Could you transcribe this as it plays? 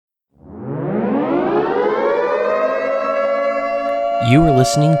You are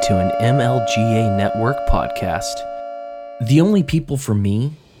listening to an MLGA Network podcast. The only people for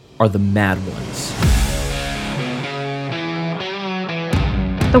me are the mad ones.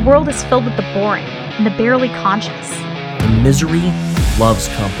 The world is filled with the boring and the barely conscious. And misery loves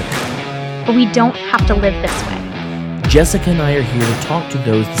company. But we don't have to live this way. Jessica and I are here to talk to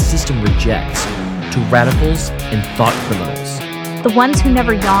those the system rejects, to radicals and thought criminals. The ones who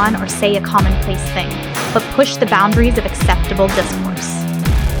never yawn or say a commonplace thing, but push the boundaries of acceptable discourse.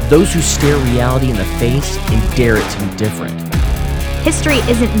 Those who stare reality in the face and dare it to be different. History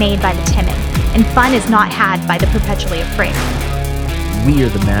isn't made by the timid, and fun is not had by the perpetually afraid. We are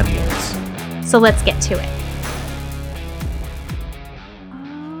the mad ones. So let's get to it.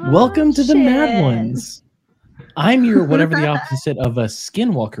 Welcome to the Mad Ones. I'm your whatever the opposite of a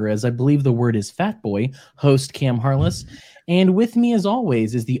skinwalker, as I believe the word is fat boy, host Cam Harless. And with me, as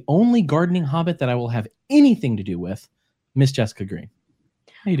always, is the only gardening hobbit that I will have anything to do with, Miss Jessica Green.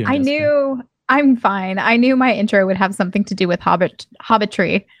 How you doing, Jessica? I'm fine. I knew my intro would have something to do with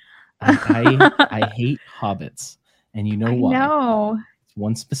hobbitry. I hate hobbits, and you know why. No, it's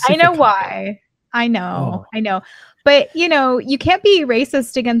one specific. I know why. I know. But, you can't be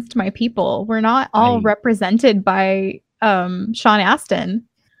racist against my people. We're not all represented by Sean Astin.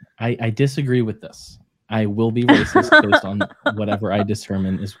 I disagree with this. I will be racist based on whatever I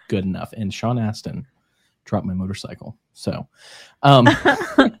determine is good enough. And Sean Astin dropped my motorcycle. So that's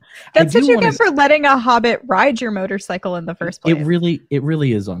what you get for letting a hobbit ride your motorcycle in the first place. It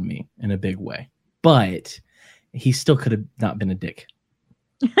really is on me in a big way. But he still could have not been a dick.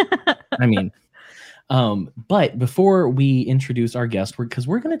 I mean, but before we introduce our guest, because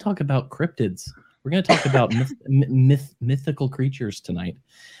we're going to talk about cryptids. We're going to talk about mythical creatures tonight.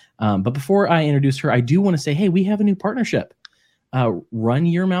 But before I introduce her, I do want to say, hey, we have a new partnership. Run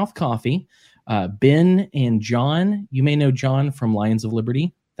Your Mouth Coffee. Ben and John, you may know John from Lions of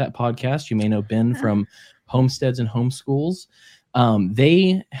Liberty, that podcast. You may know Ben from Homesteads and Homeschools.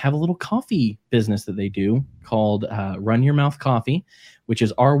 They have a little coffee business that they do called Run Your Mouth Coffee, which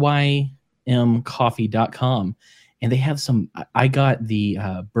is rymcoffee.com. And they have I got the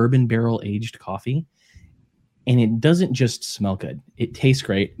bourbon barrel aged coffee. And it doesn't just smell good. It tastes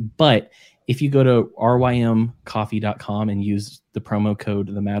great. But if you go to rymcoffee.com and use the promo code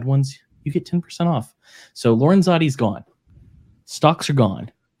The Mad Ones, you get 10% off. So Lorenzotti's gone. Stocks are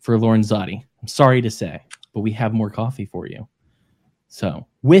gone for Lorenzotti. I'm sorry to say, but we have more coffee for you. So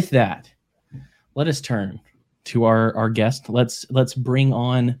with that, let us turn to our guest. Let's bring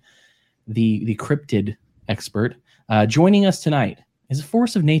on the cryptid expert. Joining us tonight is a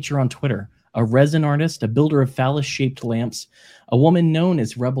force of nature on Twitter. A resin artist, a builder of phallus-shaped lamps, a woman known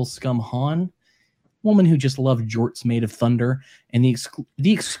as Rebel Scum Han, woman who just loved jorts made of thunder, and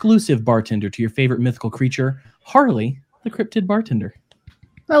the exclusive bartender to your favorite mythical creature, Harley, the Cryptid Bartender.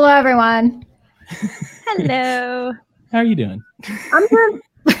 Hello, everyone. Hello. How are you doing? I'm good.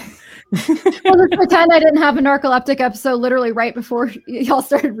 Well, just pretend I didn't have a narcoleptic episode literally right before y'all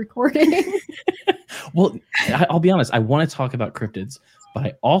started recording. Well, I'll be honest. I want to talk about cryptids, but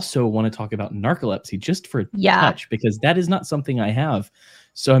I also want to talk about narcolepsy just for a touch, because that is not something I have.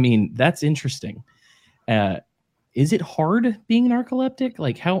 So, I mean, that's interesting. Is it hard being narcoleptic?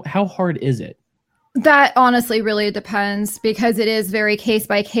 Like, how hard is it? That honestly really depends, because it is very case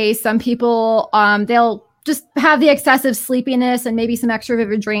by case. Some people, they'll just have the excessive sleepiness and maybe some extra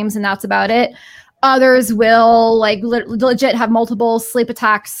vivid dreams, and that's about it. Others will legit have multiple sleep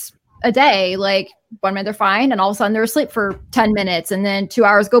attacks a day. Like 1 minute they're fine, and all of a sudden they're asleep for 10 minutes, and then 2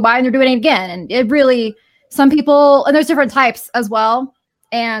 hours go by and they're doing it again. And it really, some people, and there's different types as well.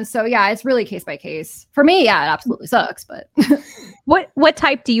 And so, yeah, it's really case by case. For me, yeah, it absolutely sucks. But what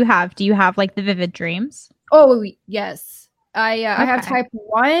type do you have? Do you have like the vivid dreams? Oh, yes. I have type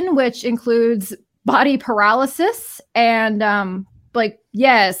 1, which includes body paralysis and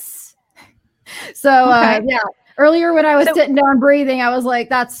yes. So, yeah. Earlier when I was sitting down breathing, I was like,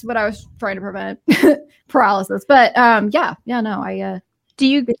 that's what I was trying to prevent, paralysis. But do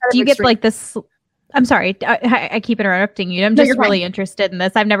you get like this? I'm sorry, I keep interrupting you. I'm just really interested in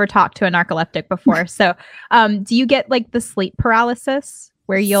this. I've never talked to a narcoleptic before. So do you get like the sleep paralysis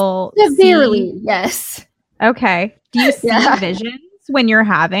where you'll severely? Yes. Okay. Do you see visions when you're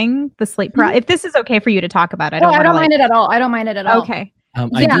having the sleep paralysis? If this is okay for you to talk about it. I don't mind it at all. I don't mind it at all. Okay. I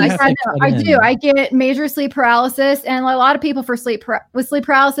do. I get major sleep paralysis, and a lot of people with sleep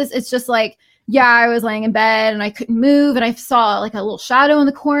paralysis, it's just like, yeah, I was laying in bed and I couldn't move, and I saw like a little shadow in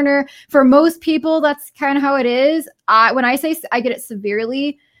the corner. For most people, that's kind of how it is. When I say I get it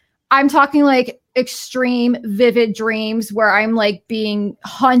severely, I'm talking like extreme vivid dreams where I'm like being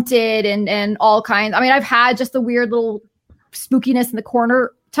hunted and all kinds. I mean, I've had just the weird little spookiness in the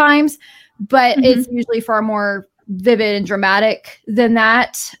corner times, but it's usually far more vivid and dramatic than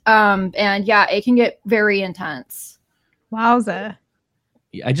that. And yeah, it can get very intense. Wowza.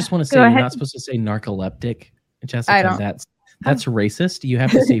 I just want to say you're not supposed to say narcoleptic, Jessica. I don't. That's racist. You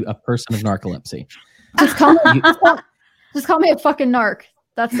have to say a person of narcolepsy. Just call me a fucking narc.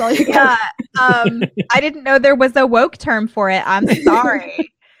 That's all you got. I didn't know there was a woke term for it. I'm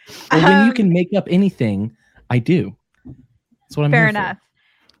sorry. Well, when you can make up anything, I do. That's what I'm fair here enough.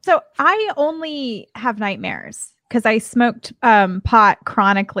 So I only have nightmares because I smoked pot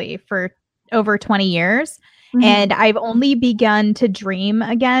chronically for over 20 years. And I've only begun to dream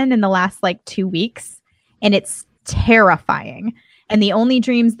again in the last like 2 weeks. And it's terrifying. And the only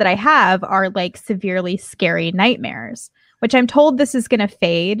dreams that I have are like severely scary nightmares, which I'm told this is going to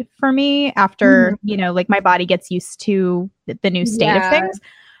fade for me after, you know, like my body gets used to the new state of things.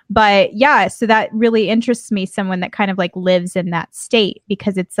 But yeah, so that really interests me, someone that kind of like lives in that state,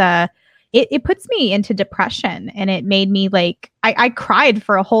 because it's it puts me into depression, and it made me like, I cried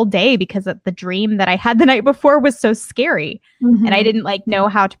for a whole day because of the dream that I had the night before was so scary. And I didn't like know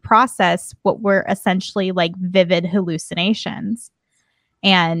how to process what were essentially like vivid hallucinations.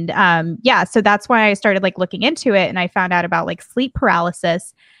 And yeah, so that's why I started like looking into it, and I found out about like sleep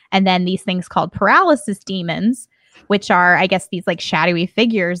paralysis, and then these things called paralysis demons, which are, I guess, these like shadowy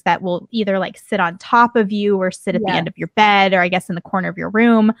figures that will either like sit on top of you or sit at the end of your bed, or I guess in the corner of your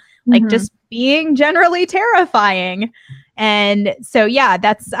room, like just being generally terrifying. And so, yeah,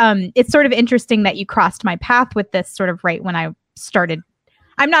 that's it's sort of interesting that you crossed my path with this sort of right when I started.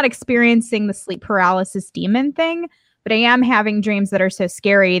 I'm not experiencing the sleep paralysis demon thing, but I am having dreams that are so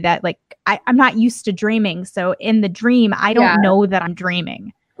scary that like I'm not used to dreaming. So in the dream, I don't know that I'm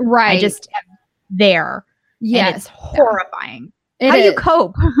dreaming. Right. I just am there. Yes. And it's horrifying. It How do is. you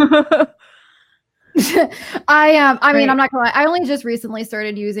cope? I mean, I'm not gonna lie. I only just recently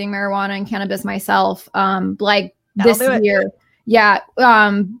started using marijuana and cannabis myself. Like this year. Yeah.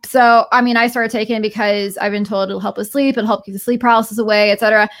 So I mean, I started taking it because I've been told it'll help with sleep, it'll help keep the sleep paralysis away,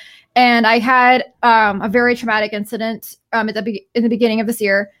 etc. And I had a very traumatic incident in the beginning of this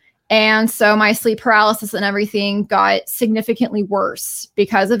year. And so my sleep paralysis and everything got significantly worse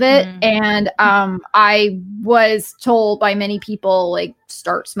because of it. And I was told by many people, like,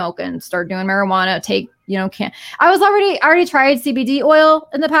 start smoking, start doing marijuana, take, I already tried CBD oil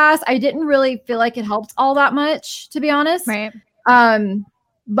in the past. I didn't really feel like it helped all that much, to be honest. Right.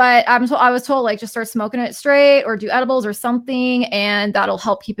 But I was told, like, just start smoking it straight or do edibles or something, and that'll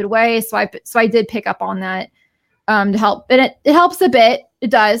help keep it away. So I did pick up on that to help, and it helps a bit. It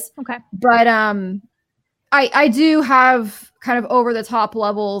does. Okay. But I do have kind of over the top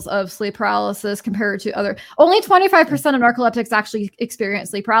levels of sleep paralysis compared to only 25% of narcoleptics actually experience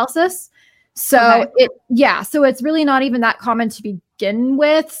sleep paralysis. So so it's really not even that common to begin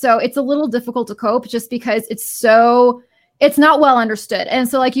with. So it's a little difficult to cope just because it's not well understood. And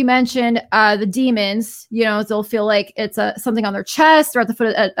so, like you mentioned, the demons, they'll feel like it's something on their chest or at the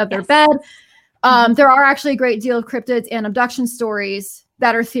foot of their bed. There are actually a great deal of cryptids and abduction stories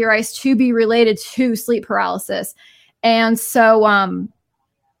that are theorized to be related to sleep paralysis. And so,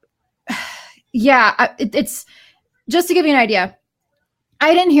 it's just to give you an idea.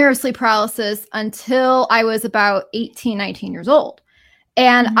 I didn't hear of sleep paralysis until I was about 18, 19 years old.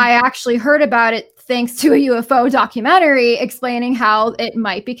 And I actually heard about it thanks to a UFO documentary explaining how it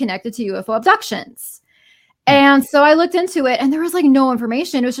might be connected to UFO abductions. And so I looked into it, and there was like no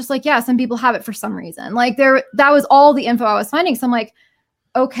information. It was just like, yeah, some people have it for some reason. Like that was all the info I was finding. So I'm like,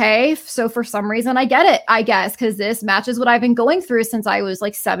 okay, so for some reason I get it, I guess, because this matches what I've been going through since I was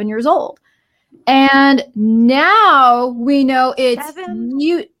like 7 years old. And now we know it's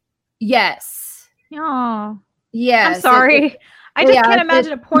you. Yes. Oh, yes. I'm sorry. I just can't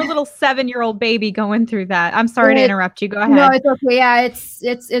imagine a poor little 7-year-old baby going through that. I'm sorry to interrupt you. Go ahead. No, it's okay. Yeah,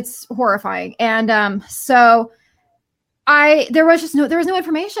 it's horrifying. And so there was no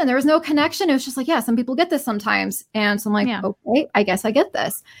information. There was no connection. It was just like, yeah, some people get this sometimes. And so I'm like, okay, I guess I get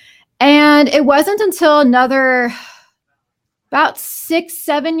this. And it wasn't until about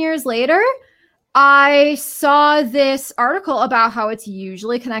 6-7 years later, I saw this article about how it's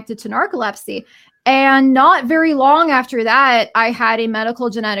usually connected to narcolepsy. And not very long after that, I had a medical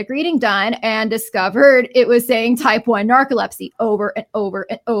genetic reading done and discovered it was saying type 1 narcolepsy over and over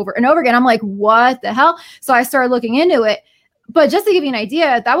and over and over again. I'm like, what the hell? So I started looking into it. But just to give you an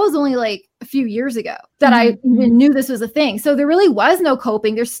idea, that was only like a few years ago that I even knew this was a thing. So there really was no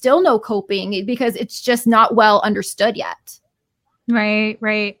coping. There's still no coping because it's just not well understood yet. Right,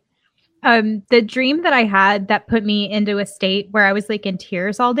 right. The dream that I had that put me into a state where I was like in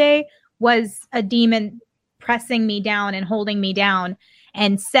tears all day was a demon pressing me down and holding me down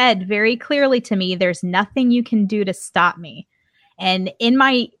and said very clearly to me, there's nothing you can do to stop me. And in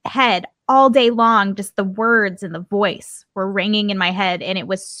my head all day long, just the words and the voice were ringing in my head. And it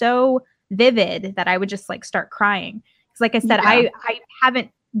was so vivid that I would just like start crying. Because like I said, I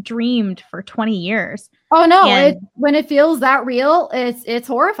haven't dreamed for 20 years. Oh no, when it feels that real, it's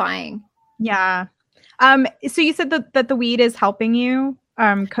horrifying. Yeah. So you said that the weed is helping you,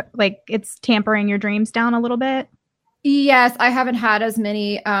 like it's tampering your dreams down a little bit. Yes, I haven't had as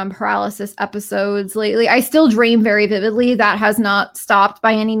many paralysis episodes lately. I still dream very vividly. That has not stopped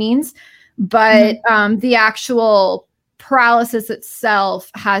by any means, but the actual paralysis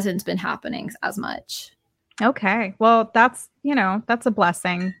itself hasn't been happening as much. Okay, well that's a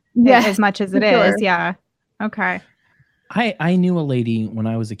blessing, as much as it is. Yeah. Okay. I knew a lady when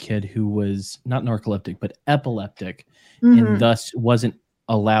I was a kid who was not narcoleptic, but epileptic, and thus wasn't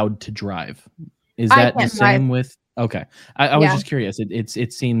allowed to drive. Is that the same with? Okay, I was just curious.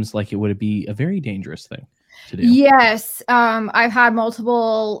 It seems like it would be a very dangerous thing to do. Yes, I've had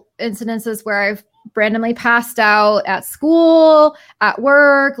multiple incidences where I've randomly passed out at school, at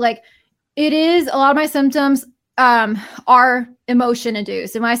work. Like it is a lot of my symptoms are emotion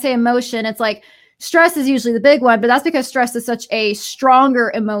induced, and when I say emotion, it's like stress is usually the big one, but that's because stress is such a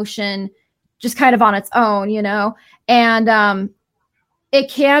stronger emotion just kind of on its own, and it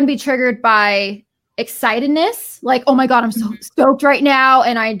can be triggered by excitedness, like, oh my God, I'm so stoked right now,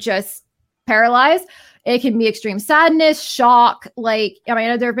 and I just paralyzed. It can be extreme sadness, shock. Like, I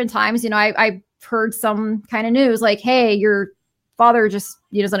mean, there have been times, I heard some kind of news like, hey, your father just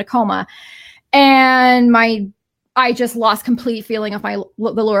is in a coma, and I just lost complete feeling of the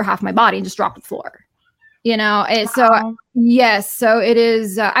lower half of my body and just dropped to the floor. So yes, so it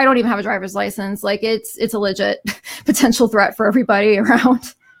is. I don't even have a driver's license. Like it's a legit potential threat for everybody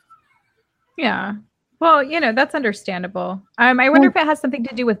around. Yeah. Well, that's understandable. I wonder if it has something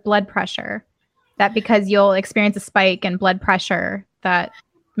to do with blood pressure, that because you'll experience a spike in blood pressure that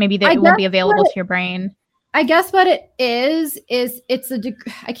maybe it won't be available to your brain. I guess what it is it's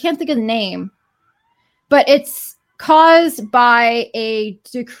I can't think of the name, but it's caused by a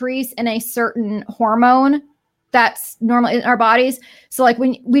decrease in a certain hormone that's normal in our bodies. So like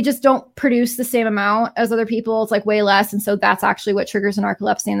when we just don't produce the same amount as other people, it's like way less. And so that's actually what triggers a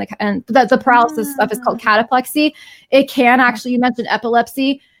narcolepsy, and the paralysis stuff is called cataplexy. It can actually, you mentioned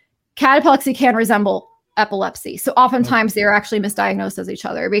epilepsy. Cataplexy can resemble epilepsy. So oftentimes they're actually misdiagnosed as each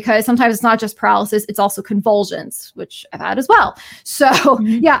other, because sometimes it's not just paralysis, it's also convulsions, which I've had as well. So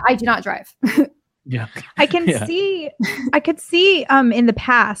yeah, I do not drive. Yeah. I could see in the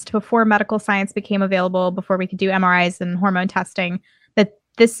past, before medical science became available, before we could do MRIs and hormone testing, that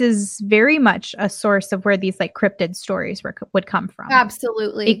this is very much a source of where these like cryptid stories would come from.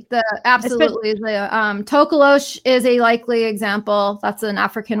 Absolutely. The Tokolosh is a likely example. That's an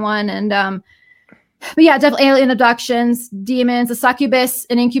African one. And but yeah, definitely alien abductions, demons, the succubus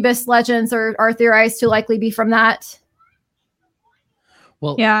and incubus legends are theorized to likely be from that.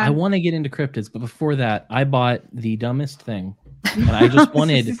 Well, yeah. I want to get into cryptids, but before that, I bought the dumbest thing, and I just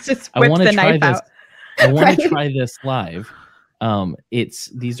wanted, I want to try this. I want to try this live.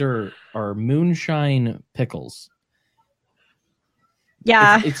 These are moonshine pickles.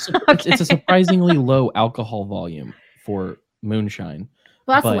 Yeah, it's a surprisingly low alcohol volume for moonshine.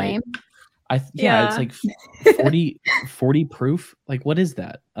 Well, that's lame. It's like 40 proof. Like, what is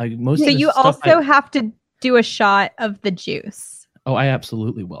that? So you also have to do a shot of the juice. Oh, I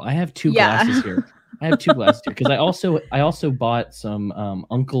absolutely will. I have two glasses here. Because I also bought some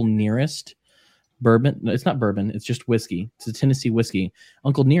Uncle Nearest bourbon. No, it's not bourbon. It's just whiskey. It's a Tennessee whiskey.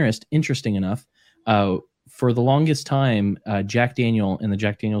 Uncle Nearest, interesting enough, for the longest time, Jack Daniel and the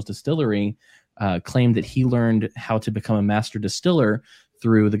Jack Daniel's distillery claimed that he learned how to become a master distiller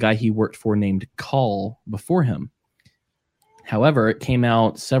through the guy he worked for named Call before him. However, it came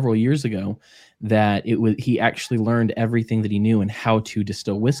out several years ago that he actually learned everything that he knew and how to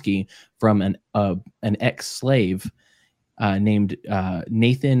distill whiskey from an ex-slave named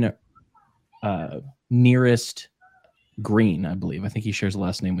Nathan Nearest Green, I believe. I think he shares a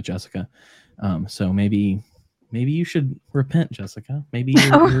last name with Jessica. So maybe you should repent, Jessica. Maybe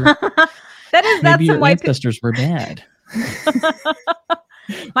your ancestors were bad.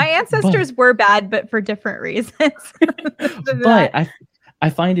 My ancestors were bad, but for different reasons. But I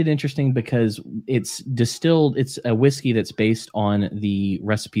find it interesting because it's distilled. It's a whiskey that's based on the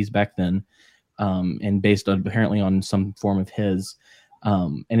recipes back then, and based on apparently on some form of his.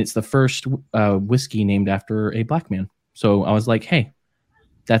 And it's the first whiskey named after a black man. So I was like, hey,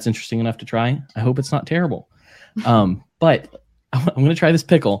 that's interesting enough to try. I hope it's not terrible. But I'm going to try this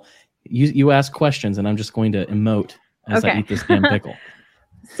pickle. You ask questions, and I'm just going to emote as I eat this damn pickle.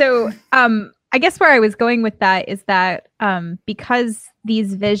 So, I guess where I was going with that is that because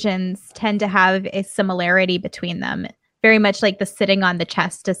these visions tend to have a similarity between them, very much like the sitting on the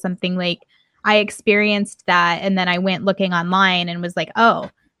chest is something like I experienced that, and then I went looking online and was like, oh,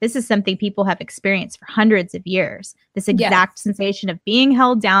 this is something people have experienced for hundreds of years. This exact sensation of being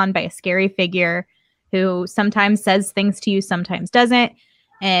held down by a scary figure who sometimes says things to you, sometimes doesn't.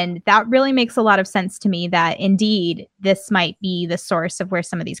 And that really makes a lot of sense to me that indeed this might be the source of where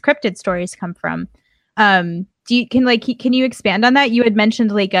some of these cryptid stories come from. Can you expand on that? You had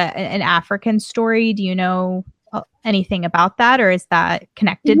mentioned like an African story. Do you know anything about that, or is that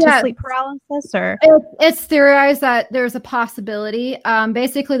connected to sleep paralysis? Or it's theorized that there's a possibility.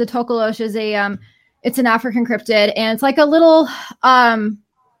 Basically, the Tokolosh is it's an African cryptid, and it's like a little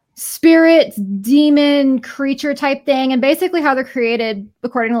spirit, demon, creature type thing. And basically how they're created,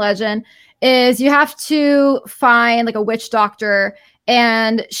 according to legend, is you have to find like a witch doctor,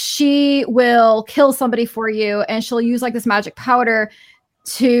 and she will kill somebody for you, and she'll use like this magic powder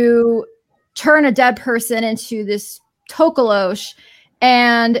to turn a dead person into this Tokolosh.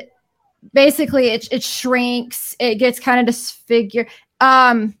 And basically it shrinks, it gets kind of disfigured.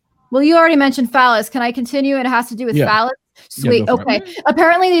 Well, you already mentioned phallus. Can I continue? It has to do with phallus. Sweet. Yeah, okay.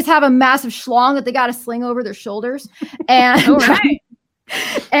 Apparently these have a massive schlong that they got to sling over their shoulders. And all right.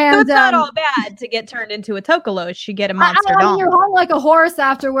 And so it's not all bad to get turned into a Tokolosh. You get a monster dong. You're hung like a horse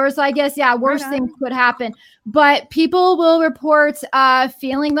afterwards. So I guess, worse things could happen. But people will report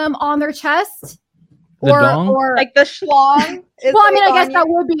feeling them on their chest. Or like the schlong. Well, I mean, I guess that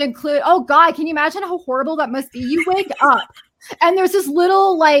would be included. Oh, God. Can you imagine how horrible that must be? You wake up and there's this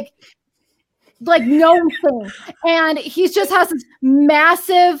little like gnome thing. And he just has this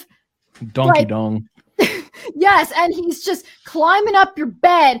massive donkey dong. Yes, and he's just climbing up your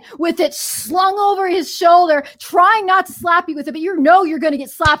bed with it slung over his shoulder, trying not to slap you with it, but you know you're going to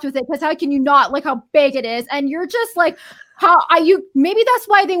get slapped with it because how can you not? Like how big it is. And you're just like, maybe that's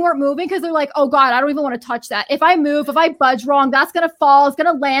why they weren't moving, because they're like, oh God, I don't even want to touch that. If I move, if I budge wrong, that's going to fall. It's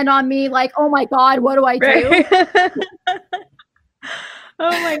going to land on me. Like, oh my God, what do I do? Oh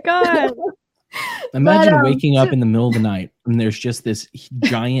my God. Imagine waking up in the middle of the night and there's just this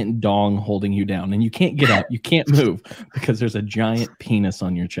giant dong holding you down, and you can't get up, you can't move because there's a giant penis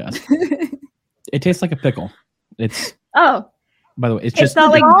on your chest. It tastes like a pickle. It's by the way, it's just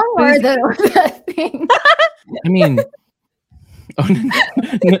not like that thing. I mean,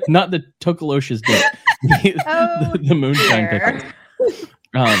 not the Tokolosh's dick, the moonshine pickle.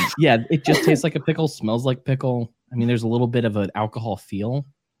 It just tastes like a pickle, smells like pickle. I mean, there's a little bit of an alcohol feel.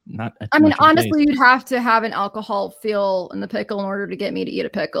 Honestly, you'd have to have an alcohol feel in the pickle in order to get me to eat a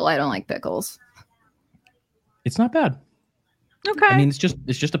pickle. I don't like pickles. It's not bad. Okay. I mean, it's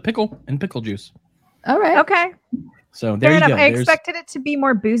just a pickle and pickle juice. All right. Okay. So there you go. I expected it to be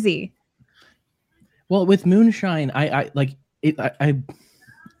more boozy. Well, with moonshine, I like it. I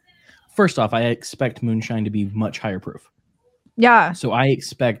first off, I expect moonshine to be much higher proof. Yeah. So I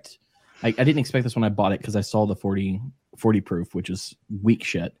didn't expect this when I bought it because I saw the 40 proof, which is weak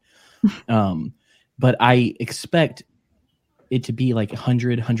shit. But I expect it to be like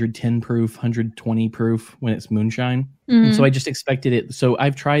 100, 110 proof, 120 proof when it's moonshine. Mm-hmm. And so I just expected it. So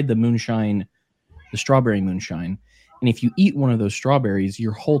I've tried the moonshine, the strawberry moonshine. And if you eat one of those strawberries,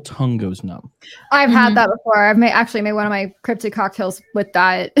 your whole tongue goes numb. I've had that before. I've actually made one of my cryptid cocktails with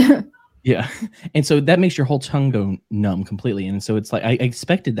that. Yeah. And so that makes your whole tongue go numb completely. And so it's like, I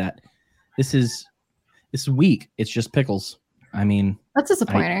expected that. This is weak. It's just pickles. I mean, that's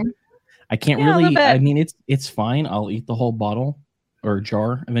disappointing. I can't really, I mean, it's fine. I'll eat the whole bottle or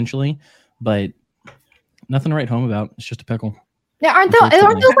jar eventually, but nothing to write home about. It's just a pickle. Yeah. Aren't those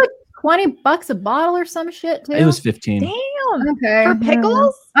like $20 a bottle or some shit too? It was 15. Damn. Okay. For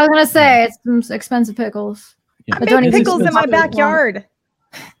pickles? I was going to say it's some expensive pickles. Yeah. I make pickles in my backyard.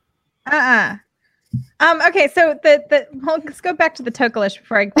 Okay, so let's go back to the Tokolosh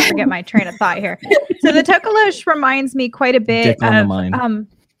before I forget my train of thought here. So the Tokolosh reminds me quite a bit Dick on the mind.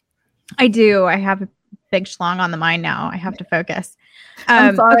 I do. I have a big schlong on the mind now. I have to focus.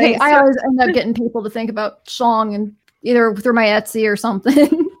 I'm sorry. Okay, I always end up getting people to think about schlong and either through my Etsy or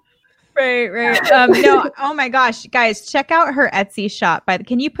something. Right. No, oh my gosh, guys, check out her Etsy shop.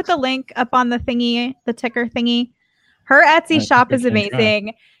 Can you put the link up on the thingy, the ticker thingy? Her Etsy shop is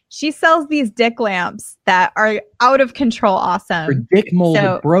amazing. She sells these dick lamps that are out of control awesome. Her dick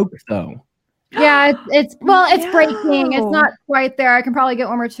mold broke though. Yeah, it's breaking. It's not quite there. I can probably get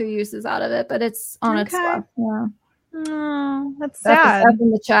one or two uses out of it, but it's on its way. Yeah. Oh, that's sad. F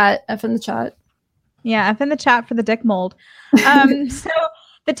in the chat. F in the chat. Yeah, F in the chat for the dick mold. So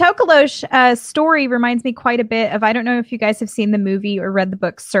The Tokolosh story reminds me quite a bit of, I don't know if you guys have seen the movie or read the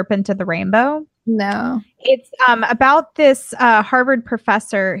book Serpent of the Rainbow. No. It's about this Harvard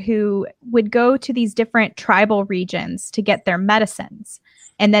professor who would go to these different tribal regions to get their medicines.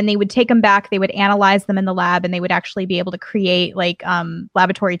 And then they would take them back, they would analyze them in the lab, and they would actually be able to create like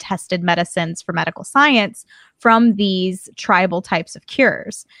laboratory tested medicines for medical science from these tribal types of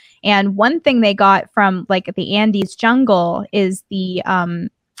cures. And one thing they got from like the Andes jungle is the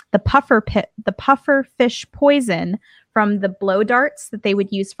puffer fish poison from the blow darts that they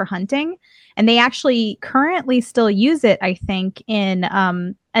would use for hunting. And they actually currently still use it, I think, in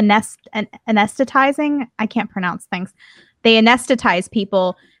anesthetizing. I can't pronounce things. They anesthetize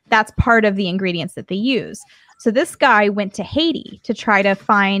people. That's part of the ingredients that they use. So this guy went to Haiti to try to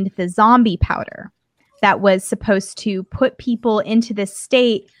find the zombie powder that was supposed to put people into this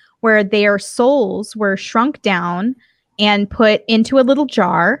state where their souls were shrunk down and put into a little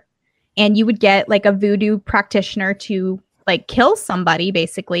jar. And you would get like a voodoo practitioner to like kill somebody,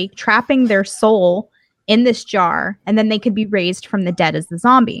 basically trapping their soul in this jar. And then they could be raised from the dead as the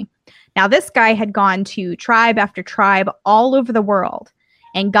zombie. Now, this guy had gone to tribe after tribe all over the world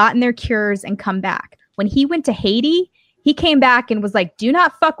and gotten their cures and come back. When he went to Haiti, he came back and was like, do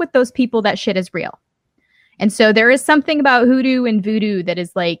not fuck with those people. That shit is real. And so there is something about hoodoo and voodoo that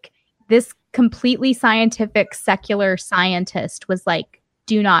is like, this completely scientific secular scientist was like,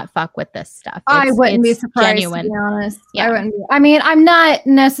 do not fuck with this stuff. I wouldn't be surprised, genuine. To be honest. Yeah. I wouldn't be. I mean, I'm not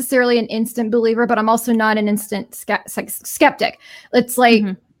necessarily an instant believer, but I'm also not an instant skeptic. It's like,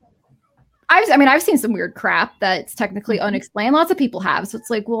 I've seen some weird crap that's technically unexplained. Lots of people have. So it's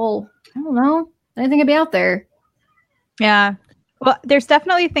like, well, I don't know. Anything could be out there. Yeah. Well, there's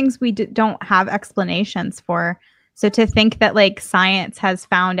definitely things we don't have explanations for. So to think that like science has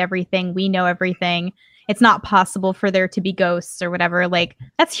found everything, we know everything, it's not possible for there to be ghosts or whatever. Like,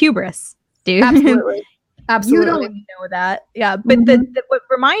 that's hubris, dude. Absolutely. Absolutely. You don't know that. Yeah. But what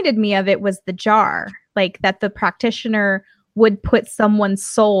reminded me of it was the jar, like that the practitioner would put someone's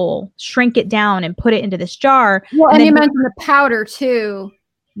soul, shrink it down and put it into this jar. Well, and you mentioned the powder too,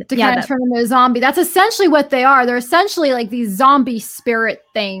 to kind of turn them into a zombie. That's essentially what they are. They're essentially like these zombie spirit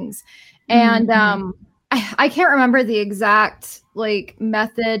things. And I can't remember the exact like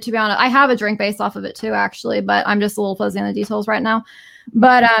method, to be honest. I have a drink based off of it too, actually, but I'm just a little fuzzy on the details right now.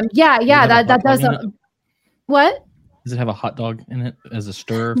 But that does. What? Does it have a hot dog in it as a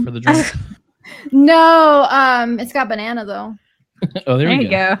stirrer for the drink? No, it's got banana though. Oh, there you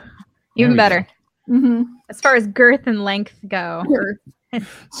go. Even better. As far as girth and length go.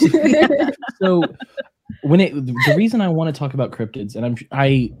 So the reason I want to talk about cryptids, and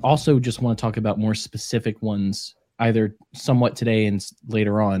I also just want to talk about more specific ones, either somewhat today and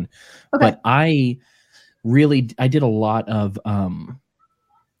later on. Okay. But I did a lot of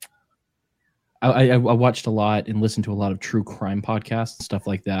I watched a lot and listened to a lot of true crime podcasts and stuff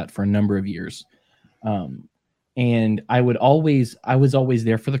like that for a number of years. And I was always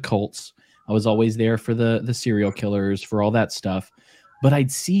there for the cults. I was always there for the serial killers, for all that stuff. But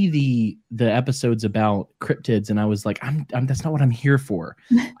I'd see the episodes about cryptids, and I was like, that's not what I'm here for.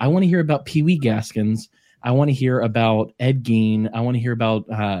 I want to hear about Pee Wee Gaskins. I want to hear about Ed Gein. I want to hear about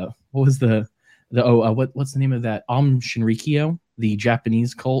what's the name of that? Shinrikyo, the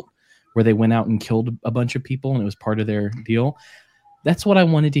Japanese cult, where they went out and killed a bunch of people, and it was part of their deal. That's what I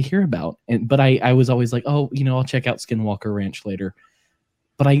wanted to hear about. But I was always like, oh, I'll check out Skinwalker Ranch later.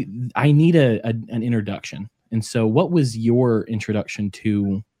 But I need an introduction. And so what was your introduction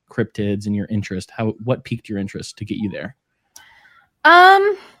to cryptids and your interest? What piqued your interest to get you there?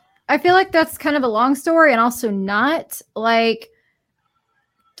 I feel like that's kind of a long story and also not. Like,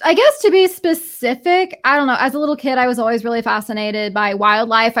 I guess to be specific, I don't know. As a little kid, I was always really fascinated by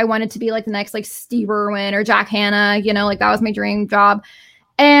wildlife. I wanted to be like the next like Steve Irwin or Jack Hanna, like that was my dream job.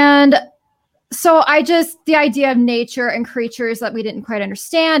 And so the idea of nature and creatures that we didn't quite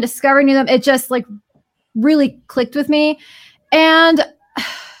understand, discovering them, it just like really clicked with me. And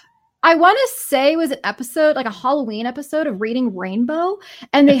I want to say it was an episode, like a Halloween episode of Reading Rainbow.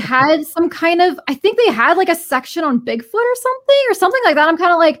 And they had some kind of, I think they had like a section on Bigfoot or something like that. I'm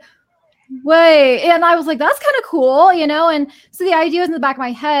kind of like, wait. And I was like, that's kind of cool, And so the idea was in the back of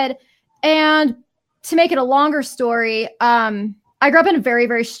my head. And to make it a longer story, I grew up in a very,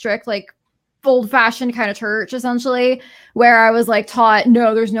 very strict, like old-fashioned kind of church, essentially, where I was like taught,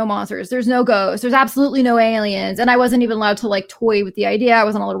 no, there's no monsters, there's no ghosts, there's absolutely no aliens. And I wasn't even allowed to like toy with the idea. I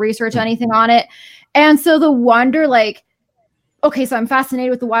wasn't allowed to research anything on it. And so the wonder, like, okay, so I'm fascinated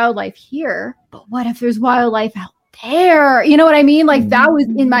with the wildlife here, but what if there's wildlife out there. You know what I mean? Like that was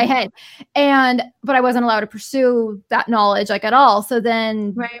in my head. But I wasn't allowed to pursue that knowledge like at all. So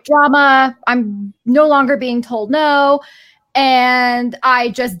then drama, I'm no longer being told no. And I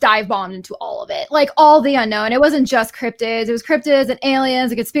just dive bombed into all of it, like all the unknown. It wasn't just cryptids. It was cryptids and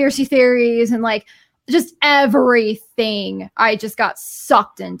aliens and conspiracy theories and like just everything I just got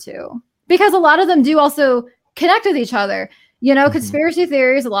sucked into, because a lot of them do also connect with each other. You know, conspiracy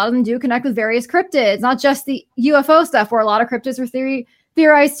theories, a lot of them do connect with various cryptids, not just the UFO stuff, where a lot of cryptids were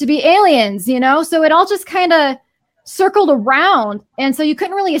theorized to be aliens, you know? So it all just kind of circled around. And so you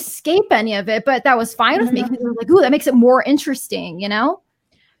couldn't really escape any of it, but that was fine with me, because it was like, ooh, that makes it more interesting, you know?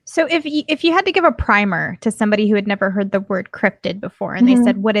 So if you had to give a primer to somebody who had never heard the word cryptid before, and they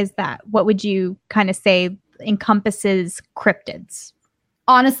said, what is that? What would you kind of say encompasses cryptids?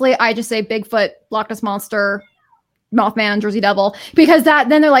 Honestly, I just say Bigfoot, Loch Ness Monster, Mothman, Jersey Devil, because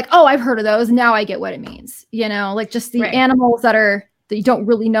then they're like, oh, I've heard of those. Now I get what it means. You know, like just the animals that you don't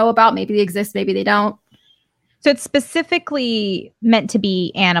really know about. Maybe they exist, maybe they don't. So it's specifically meant to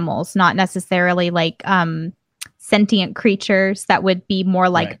be animals, not necessarily like sentient creatures that would be more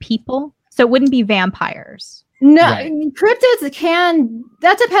like people. So it wouldn't be vampires. No, cryptids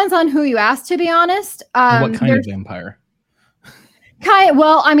that depends on who you ask, to be honest. What kind of vampire?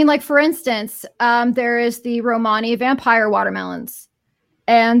 Well, I mean, like, for instance, there is the Romani vampire watermelons,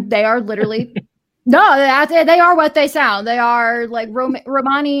 and they are literally they are what they sound. They are like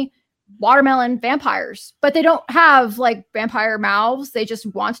Romani watermelon vampires, but they don't have like vampire mouths. They just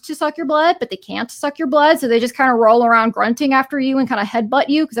want to suck your blood, but they can't suck your blood, so they just kind of roll around grunting after you and kind of headbutt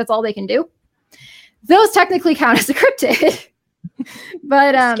you, because that's all they can do. Those technically count as a cryptid.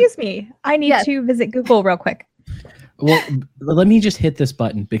 But excuse me, I need to visit Google real quick. Well, let me just hit this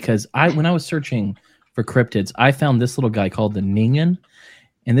button, because when I was searching for cryptids, I found this little guy called the Ningen,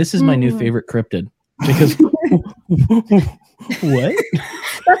 and this is my new favorite cryptid. Because what?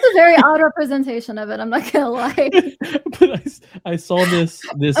 That's a very odd representation of it. I'm not gonna lie. But I saw this.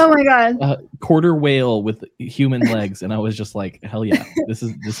 Oh my god! Quarter whale with human legs, and I was just like, hell yeah, this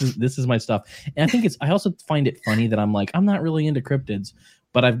is my stuff. And I think I also find it funny that I'm like, I'm not really into cryptids,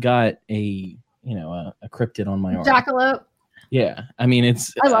 but I've got a cryptid on my arm. Jackalope. Yeah, I mean,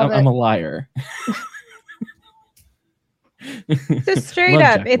 I'm a liar. So straight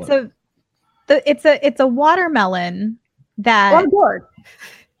up, jackalope. It's a watermelon that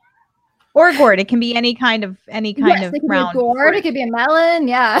or gourd. It can be any kind of round. It can be a gourd. It could be a melon.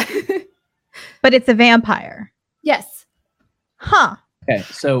 Yeah, but it's a vampire. Yes. Huh. Okay,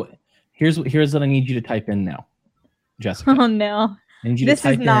 so here's what I need you to type in now, Jessica. Oh no. I need you to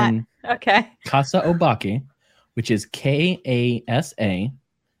type in Kasa Obake, which is KASA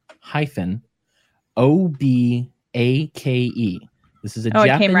hyphen OBAKE. This is a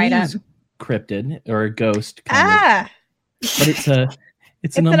Japanese cryptid or a ghost kind of. But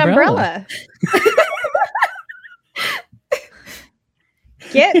it's an umbrella.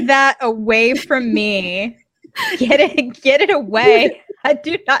 Get that away from me. Get it away. I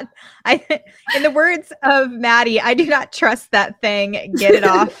do not. In the words of Maddie, I do not trust that thing. Get it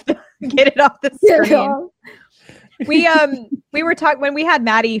off. Get it off the screen. We were talking when we had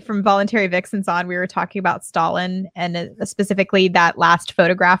Maddie from Voluntary Vixens on. We were talking about Stalin, and specifically that last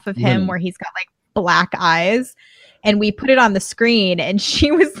photograph of him where he's got like black eyes. And we put it on the screen, and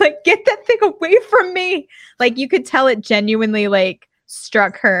she was like, "Get that thing away from me!" Like you could tell it genuinely like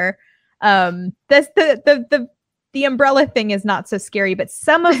struck her. That's the umbrella thing is not so scary, but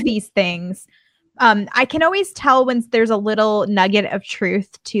some of these things, I can always tell when there's a little nugget of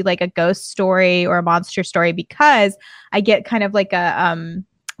truth to like a ghost story or a monster story, because I get kind of like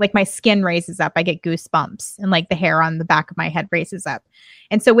like my skin raises up. I get goosebumps, and like the hair on the back of my head raises up.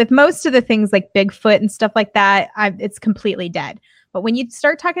 And so with most of the things like Bigfoot and stuff like that, it's completely dead. But when you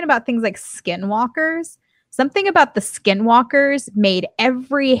start talking about things like skinwalkers, something about the skinwalkers made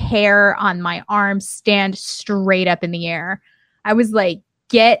every hair on my arm stand straight up in the air. I was like,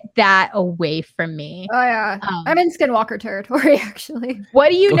 get that away from me. Oh, yeah. I'm in skinwalker territory, actually. What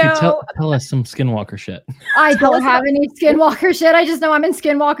do you know? Tell us some skinwalker shit. I don't have any skinwalker shit. I just know I'm in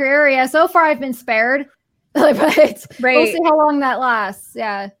skinwalker area. So far, I've been spared. But we'll see how long that lasts.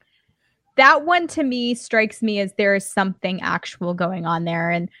 Yeah. That one to me strikes me as there is something actual going on there.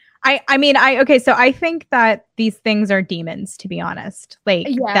 And so I think that these things are demons, to be honest. Like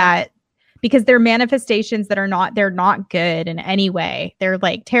that, because they're manifestations that they're not good in any way. They're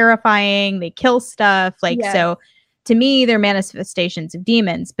like terrifying. They kill stuff. So to me, they're manifestations of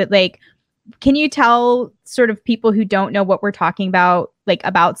demons. But like, can you tell sort of people who don't know what we're talking about, like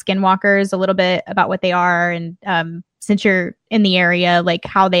about skinwalkers, a little bit about what they are, and since you're in the area, like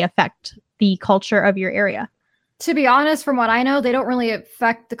how they affect the culture of your area? To be honest, from what I know, they don't really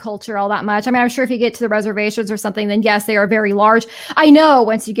affect the culture all that much. I mean, I'm sure if you get to the reservations or something, then yes, they are very large. I know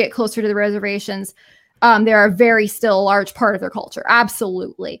once you get closer to the reservations, they are very still a large part of their culture.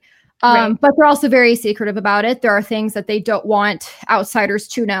 Absolutely. Right. But they're also very secretive about it. There are things that they don't want outsiders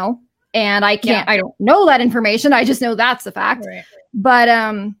to know. And I don't know that information. I just know that's a fact. Right. But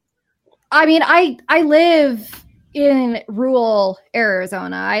I mean, I live in rural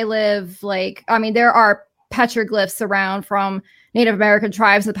Arizona. I live there are petroglyphs around from Native American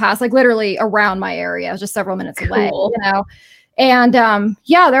tribes in the past, like literally around my area, just several minutes away, you know? And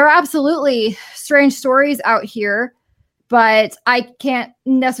there are absolutely strange stories out here, but I can't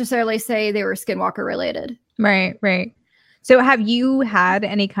necessarily say they were skinwalker related. Right, right. So have you had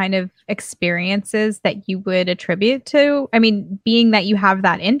any kind of experiences that you would attribute to? I mean, being that you have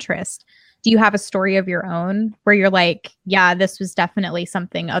that interest, do you have a story of your own where you're like, yeah, this was definitely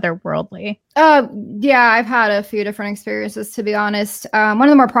something otherworldly? Yeah, I've had a few different experiences, to be honest. One of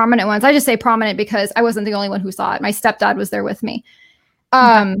the more prominent ones, I just say prominent because I wasn't the only one who saw it. My stepdad was there with me.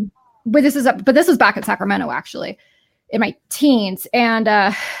 But this was back in Sacramento, actually, in my teens. And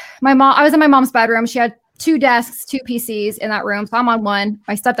I was in my mom's bedroom. She had 2 desks, 2 PCs in that room. So I'm on one,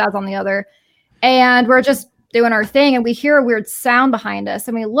 my stepdad's on the other. And we're just doing our thing, and we hear a weird sound behind us,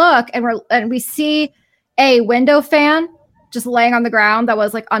 and we look, and we see a window fan just laying on the ground that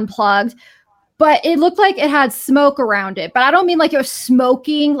was like unplugged, but it looked like it had smoke around it. But I don't mean like it was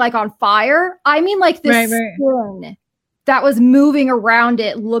smoking like on fire. I mean like the skin that was moving around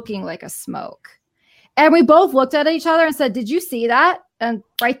it, looking like a smoke. And we both looked at each other and said, "Did you see that?" And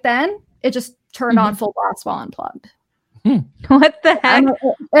right then, it just turned on full blast while unplugged. What the heck?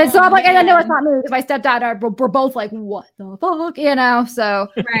 And so I'm like, and I know it's not me because my stepdad and I we're both like, what the fuck, you know? So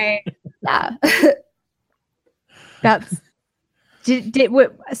right, yeah. That's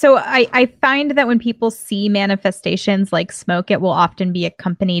so I find that when people see manifestations like smoke, it will often be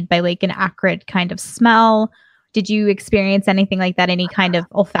accompanied by like an acrid kind of smell. Did you experience anything like that? Any kind of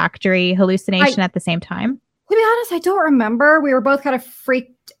olfactory hallucination at the same time? To be honest, I don't remember. We were both kind of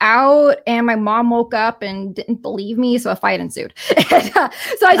freaked out, and my mom woke up and didn't believe me, so a fight ensued. So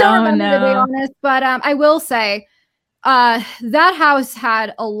I don't remember, to be honest. But I will say that house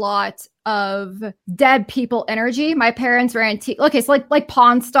had a lot of dead people energy. My parents were antique. Okay, so like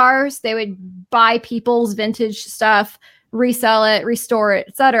Pawn Stars, they would buy people's vintage stuff, resell it, restore it,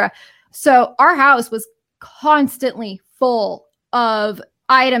 etc. So our house was constantly full of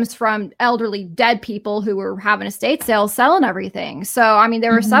items from elderly dead people who were having estate sales, selling everything. So, I mean,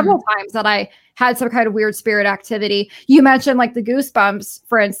 there were several times that I had some kind of weird spirit activity. You mentioned like the goosebumps,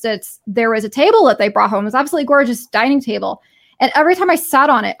 for instance. There was a table that they brought home. It was absolutely gorgeous dining table. And every time I sat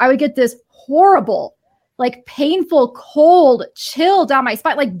on it, I would get this horrible, like painful, cold chill down my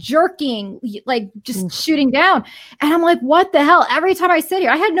spine, like jerking, like just shooting down. And I'm like, what the hell? Every time I sit here,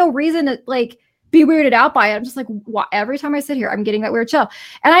 I had no reason to like be weirded out by it. I'm just like, what? Every time I sit here, I'm getting that weird chill.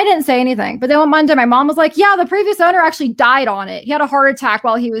 And I didn't say anything. But then one Monday, my mom was like, yeah, the previous owner actually died on it. He had a heart attack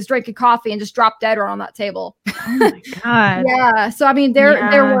while he was drinking coffee and just dropped dead right on that table. Oh my God. Yeah. So, I mean, there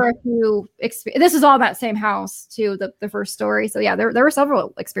were a few, this is all that same house too, the first story. So yeah, there were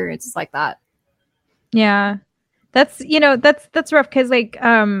several experiences like that. Yeah. That's rough. Cause like,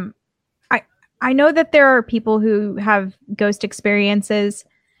 I know that there are people who have ghost experiences,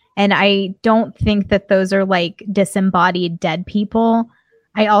 and I don't think that those are like disembodied dead people.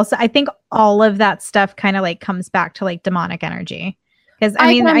 I think all of that stuff kind of like comes back to like demonic energy. Because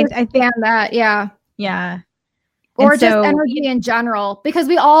I think that, yeah. Yeah. Or just energy in general, because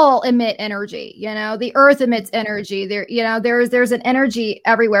we all emit energy, you know, the earth emits energy there, you know, there's an energy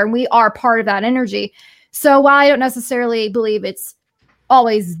everywhere, and we are part of that energy. So while I don't necessarily believe it's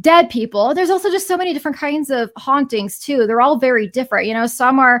always dead people, there's also just so many different kinds of hauntings too. They're all very different, you know.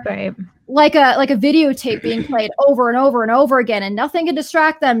 Some are like a videotape being played over and over and over again, and nothing can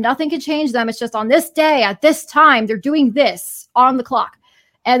distract them, nothing can change them. It's just on this day at this time they're doing this on the clock.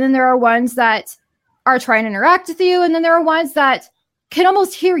 And then there are ones that are trying to interact with you, and then there are ones that can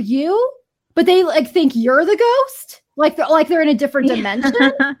almost hear you, but they like think you're the ghost, like they're in a different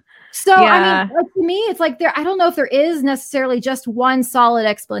dimension. So, I mean, like, to me, it's like I don't know if there is necessarily just one solid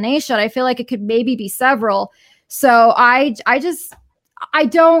explanation. I feel like it could maybe be several. So I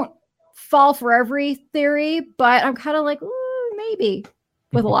don't fall for every theory, but I'm kind of like, maybe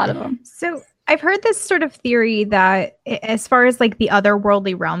with a lot of them. So I've heard this sort of theory that as far as like the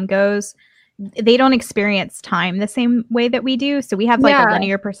otherworldly realm goes, they don't experience time the same way that we do. So we have like a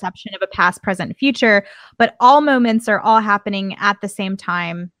linear perception of a past, present, future, but all moments are all happening at the same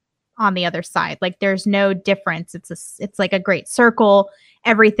time on the other side. Like there's no difference. It's like a great circle.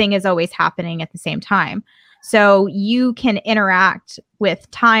 Everything is always happening at the same time. So you can interact with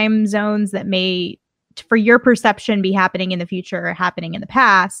time zones that may, for your perception, be happening in the future or happening in the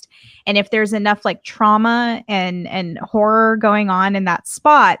past. And if there's enough like trauma and horror going on in that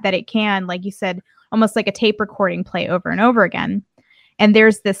spot, that it can, like you said, almost like a tape recording, play over and over again. And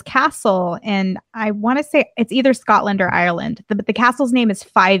there's this castle, and I want to say it's either Scotland or Ireland. The castle's name is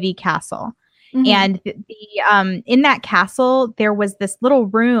 5e Castle. Mm-hmm. And the in that castle, there was this little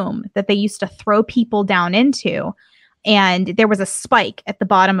room that they used to throw people down into, and there was a spike at the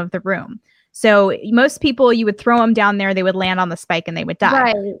bottom of the room. So most people, you would throw them down there, they would land on the spike and they would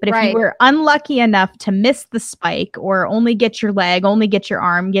die. Right, but if you were unlucky enough to miss the spike, or only get your leg, only get your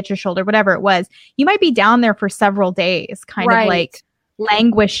arm, get your shoulder, whatever it was, you might be down there for several days, kind of like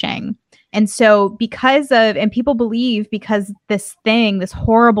languishing. And so because of, and people believe because this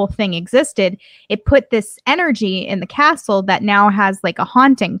horrible thing existed, it put this energy in the castle that now has like a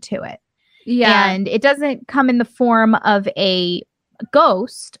haunting to it. Yeah. And it doesn't come in the form of a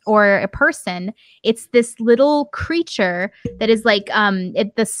ghost or a person. It's this little creature that is like,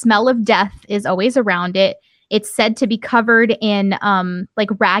 the smell of death is always around it. It's said to be covered in like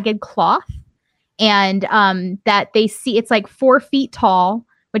ragged cloth, and that they see, it's like 4 feet tall,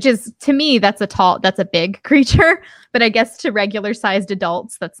 which is, to me, that's a big creature, but I guess to regular sized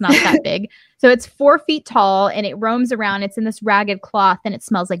adults, that's not that big. So it's 4 feet tall, and it roams around. It's in this ragged cloth, and it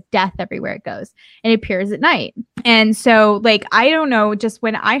smells like death everywhere it goes, and it appears at night. And so, like, I don't know, just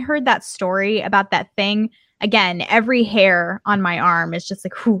when I heard that story about that thing, again, every hair on my arm is just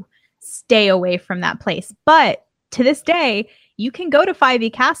like, whew, stay away from that place. But to this day, you can go to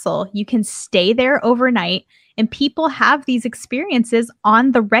 5e Castle, you can stay there overnight, and people have these experiences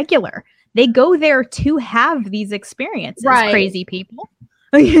on the regular. They go there to have these experiences, crazy people,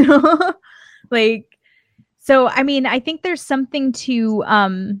 you know, like, so, I mean, I think there's something to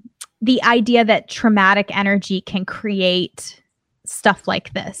the idea that traumatic energy can create stuff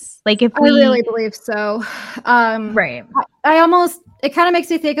like this. Like if I really believe so. Right. I almost, it kind of makes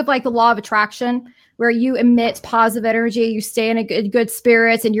me think of like the law of attraction, where you emit positive energy, you stay in a good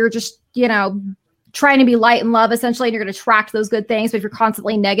spirits, and you're just, you know, trying to be light and love, essentially, and you're going to attract those good things. But if you're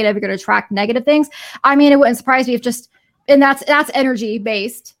constantly negative, you're going to attract negative things. I mean, it wouldn't surprise me if just, and that's energy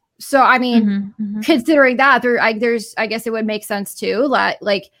based. So, I mean, considering that, I guess it would make sense too.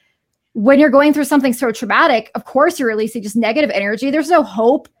 Like when you're going through something so traumatic, of course you're releasing just negative energy. There's no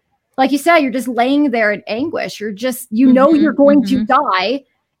hope. Like you said, you're just laying there in anguish. You're just, you know, you're going to die,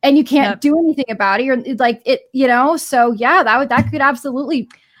 and you can't do anything about it. You're like it, you know. So yeah, that could absolutely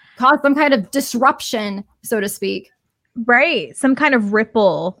cause some kind of disruption, so to speak. Right. Some kind of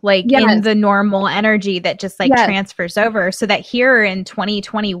ripple, like in the normal energy that just like transfers over, so that here in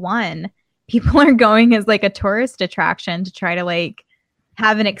 2021, people are going as like a tourist attraction to try to like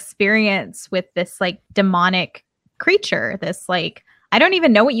have an experience with this like demonic creature. This like, I don't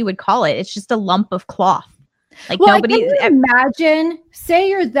even know what you would call it. It's just a lump of cloth. Like nobody. Imagine, say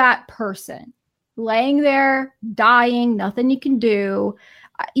you're that person laying there, dying, nothing you can do.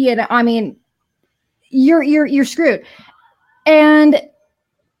 You know, I mean, you're screwed, and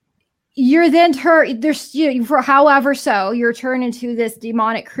you're then there's, you know, for however so you're turned into this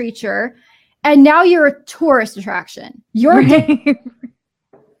demonic creature, and now you're a tourist attraction. Your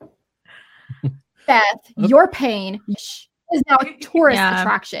death, your pain is now a tourist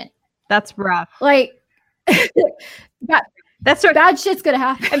attraction. That's rough. Like that's what bad shit's gonna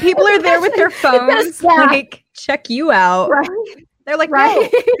happen, and people are there with their phones, like check you out. Right. They're like, no,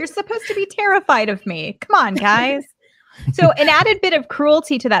 you're supposed to be terrified of me. Come on, guys. So an added bit of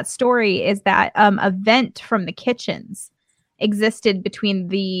cruelty to that story is that a vent from the kitchens existed between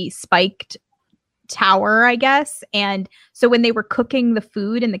the spiked tower, I guess. And so when they were cooking the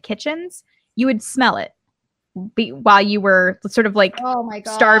food in the kitchens, you would smell it while you were sort of like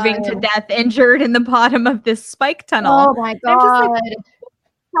starving to death, injured in the bottom of this spike tunnel. Oh my God. Like, what's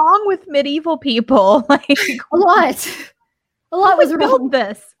wrong with medieval people? Like a lot was wrong with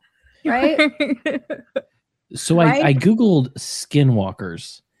this, right? So I Googled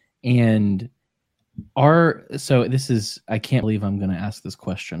skinwalkers, and so this is, I can't believe I'm going to ask this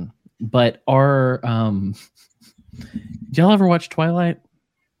question, but did y'all ever watch Twilight?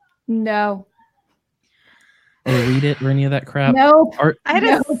 No. Or read it or any of that crap? No. I had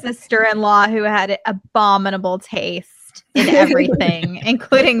a sister-in-law who had abominable taste in everything,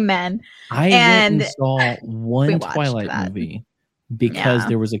 including men. I went and saw one Twilight movie because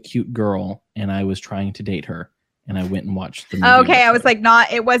there was a cute girl and I was trying to date her, and I went and watched the movie. Okay, I was like,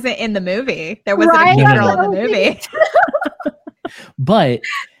 it wasn't in the movie. There wasn't a cute girl in the movie. But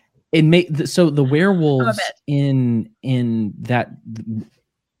it made so the werewolves in that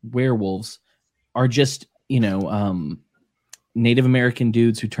werewolves are just Native American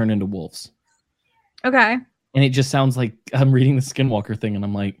dudes who turn into wolves. Okay. And it just sounds like I'm reading the Skinwalker thing, and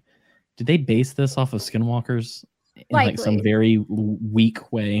I'm like, did they base this off of Skinwalkers in like some very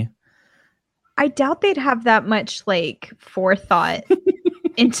weak way? I doubt they'd have that much like forethought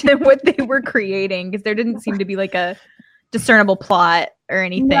into what they were creating, because there didn't seem to be like a discernible plot or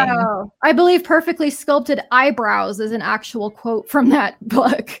anything. No, I believe perfectly sculpted eyebrows is an actual quote from that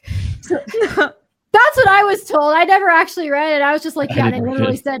book. That's what I was told. I never actually read it. I was just like, yeah, they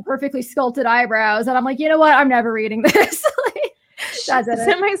literally said perfectly sculpted eyebrows. And I'm like, you know what? I'm never reading this. That's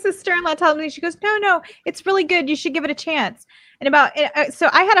it. My sister-in-law told me, she goes, no, it's really good. You should give it a chance. And so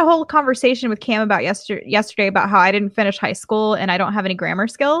I had a whole conversation with Cam about yesterday about how I didn't finish high school and I don't have any grammar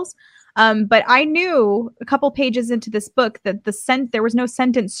skills. But I knew a couple pages into this book that there was no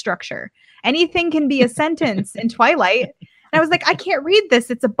sentence structure. Anything can be a sentence in Twilight. And I was like, I can't read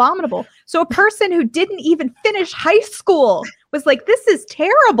this. It's abominable. So a person who didn't even finish high school was like, this is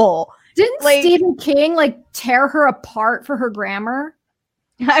terrible. Didn't Stephen King tear her apart for her grammar?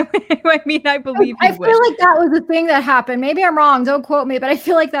 I mean, I believe I feel like that was the thing that happened. Maybe I'm wrong. Don't quote me, but I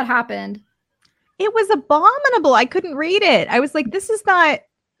feel like that happened. It was abominable. I couldn't read it. I was like, this is not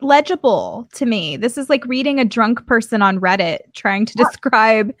legible to me. This is like reading a drunk person on Reddit trying to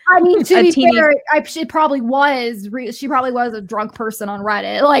describe. I mean, to be fair, she probably was a drunk person on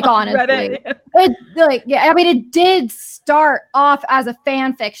Reddit. Honestly, it did start off as a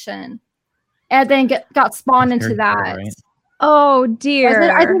fan fiction, and then got spawned into that. Potter, right? Oh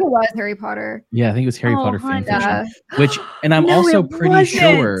dear! I think it was Harry Potter. Yeah, I think it was Harry Potter fan fiction. And I'm also pretty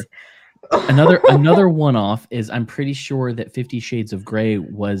sure. Another one-off is I'm pretty sure that 50 Shades of Grey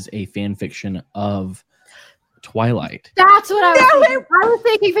was a fan fiction of Twilight. That's what I was thinking. I was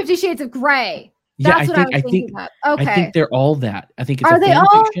thinking 50 Shades of Grey. That's what I was thinking of. Okay. I think they're all that. I think it's a fan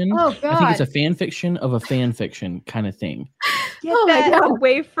fiction. Oh, God. I think it's a fan fiction of a fan fiction kind of thing. Get that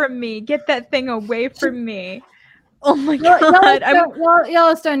away from me. Get that thing away from me. Oh my God.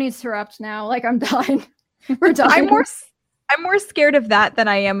 Yellowstone needs to erupt now. I'm done. We're done. I'm more scared of that than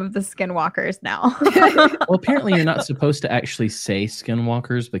I am of the Skinwalkers now. Well, apparently you're not supposed to actually say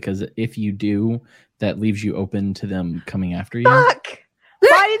Skinwalkers, because if you do, that leaves you open to them coming after you. Fuck!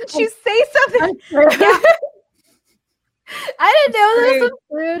 Why didn't you say something? I didn't know this was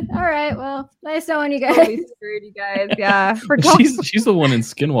rude. All right, well, nice knowing you guys. Totally screwed you guys. Yeah, she's the one in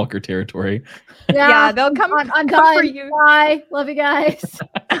Skinwalker territory. Yeah, they'll come. I'm done. For you. Bye. Love you guys.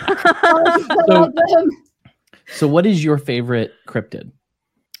 So what is your favorite cryptid?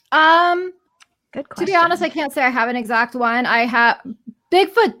 Good question. To be honest, I can't say I have an exact one.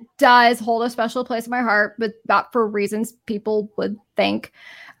 Bigfoot does hold a special place in my heart, but not for reasons people would think.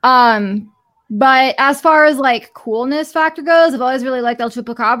 But as far as coolness factor goes, I've always really liked El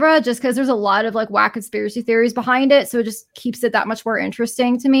Chupacabra, just because there's a lot of whack conspiracy theories behind it, so it just keeps it that much more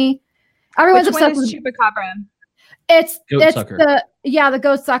interesting to me. Everyone's obsessed with Chupacabra. It's the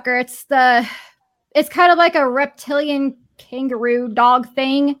goat sucker. It's kind of like a reptilian kangaroo dog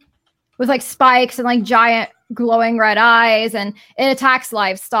thing with spikes and very glowing red eyes, and it attacks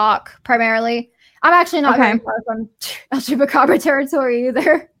livestock primarily. I'm actually not very far from El Chupacabra territory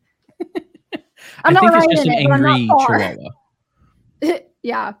either. I think it's just an angry chihuahua.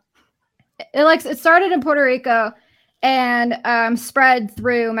 Yeah. It started in Puerto Rico and spread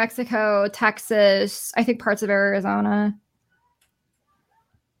through Mexico, Texas, I think parts of Arizona,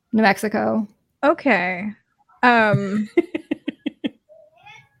 New Mexico. Okay. I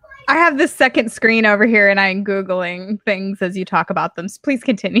have this second screen over here and I'm Googling things as you talk about them. So please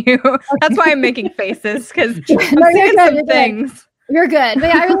continue. That's why I'm making faces, because I'm seeing some things. You're good.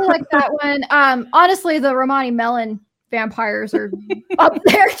 But yeah, I really like that one. Honestly, the Romani Melon vampires are up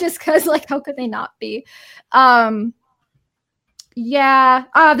there just because how could they not be?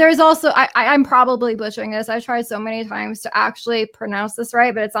 There's also I'm probably butchering this. I've tried so many times to actually pronounce this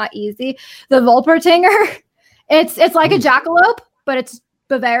right, but it's not easy. The Volpertinger. It's like a jackalope, but it's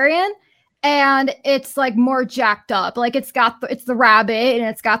Bavarian, and it's more jacked up. It's the rabbit, and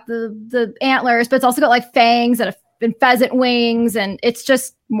it's got the antlers, but it's also got fangs and pheasant wings, and it's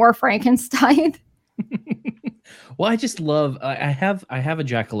just more Frankenstein. Well, I just love. I have a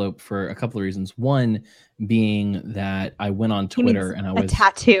jackalope for a couple of reasons. One being that I went on Twitter and I was a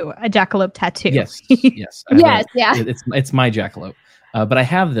jackalope tattoo. Yes. It's my jackalope. But I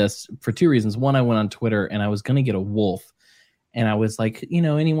have this for two reasons. One, I went on Twitter and I was going to get a wolf, and I was like,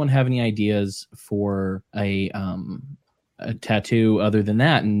 anyone have any ideas for a tattoo other than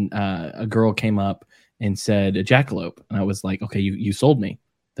that? And a girl came up and said a jackalope, and I was like, okay, you sold me.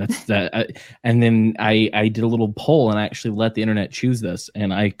 That's that. And then I did a little poll, and I actually let the internet choose this,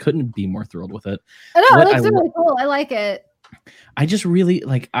 and I couldn't be more thrilled with it. I know, it looks really cool. I like it. I just really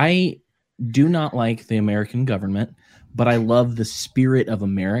I do not like the American government, but I love the spirit of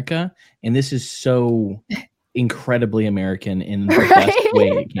America, and this is so incredibly American in the best way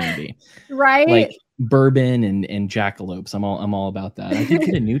it can be. Right? Like bourbon and jackalopes. I'm all about that. I did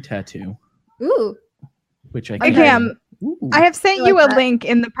get a new tattoo. Ooh. Which I can. I have sent you a link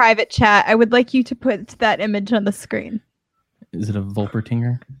in the private chat. I would like you to put that image on the screen. Is it a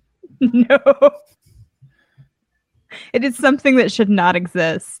Volpertinger? No. It is something that should not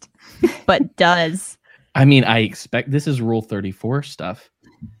exist, but does. I mean, I expect this is Rule 34 stuff.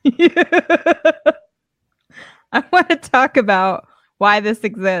 I want to talk about why this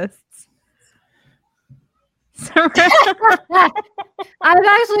exists. I've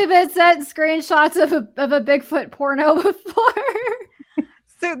actually been sent screenshots of a Bigfoot porno before.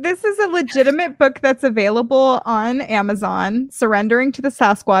 So this is a legitimate book that's available on Amazon, Surrendering to the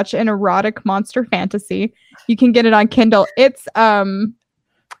Sasquatch, an erotic monster fantasy. You can get it on Kindle. It's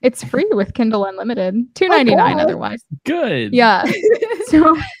free with Kindle Unlimited. $2.99 otherwise. Good. Yeah.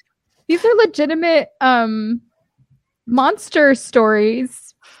 So these are legitimate monster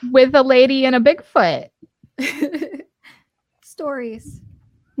stories with a lady and a Bigfoot. Stories.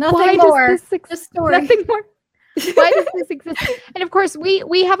 Nothing more. Just stories. Nothing more. Why does this exist? And of course,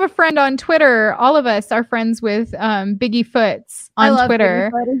 we have a friend on Twitter. All of us are friends with Biggie Foots on Twitter.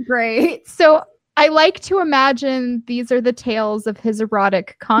 Biggie Foot is great. So I like to imagine these are the tales of his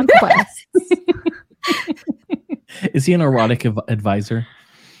erotic conquests. Is he an erotic advisor?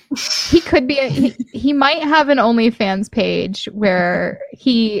 He could be. He might have an OnlyFans page where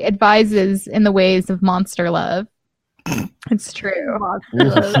he advises in the ways of monster love. It's true.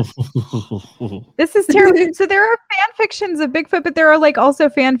 This is terrible. So there are fan fictions of Bigfoot, but there are like also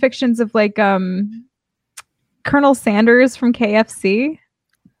fan fictions of like Colonel Sanders from KFC.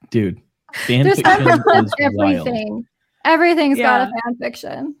 Dude, fan fiction is everything. Wild. Everything's got a fan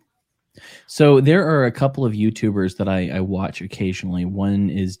fiction. So there are a couple of YouTubers that I watch occasionally. One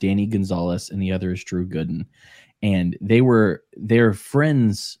is Danny Gonzalez, and the other is Drew Gooden, and they're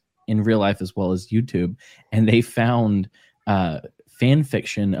friends in real life as well as YouTube, and they found fan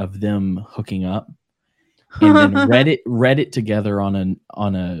fiction of them hooking up, and then read it together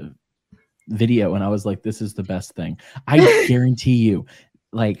on a video, and I was like, this is the best thing. I guarantee you,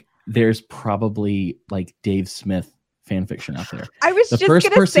 like, there's probably like Dave Smith fan fiction out there. I was the just first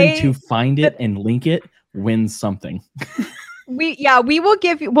gonna person say to find it and link it wins something.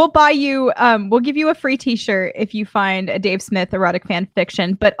 We'll buy you we'll give you a free t-shirt if you find a Dave Smith erotic fan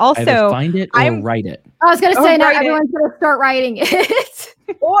fiction, but also either find it or write it. I was gonna say now everyone's gonna start writing it.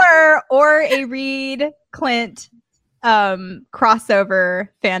 or a Reed Clint crossover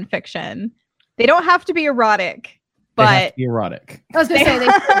fan fiction. They don't have to be erotic, but they have to be erotic. I was gonna say they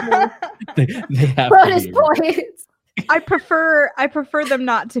have bonus to be points. I prefer them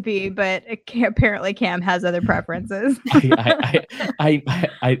not to be, but apparently Cam has other preferences. I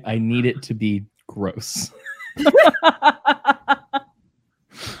need it to be gross.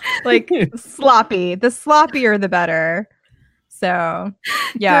 Like sloppy. The sloppier the better. So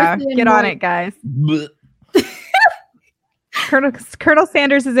yeah, get on it, guys. Colonel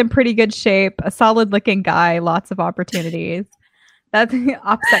Sanders is in pretty good shape. A solid looking guy, lots of opportunities. That's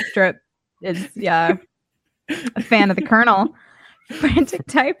OPSEC drip is a fan of the Colonel. Frantic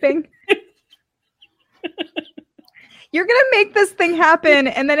typing. You're gonna make this thing happen,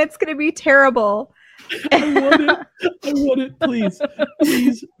 and then it's gonna be terrible. I want it.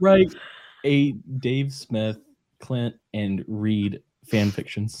 Please write a Dave Smith, Clint, and Reed fan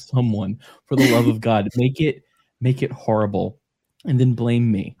fiction. Someone, for the love of God, make it horrible, and then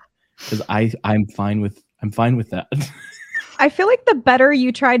blame me, because I'm fine with that. I feel like the better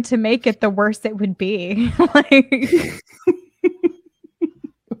you tried to make it, the worse it would be. Like,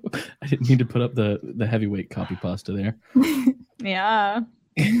 I didn't need to put up the heavyweight copy pasta there. Yeah.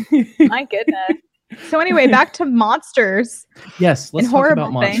 My goodness. So anyway, back to monsters. Yes, let's talk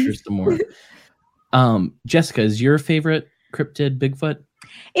about monsters some more. Jessica, is your favorite cryptid Bigfoot?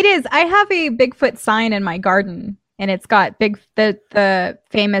 It is. I have a Bigfoot sign in my garden, and it's got the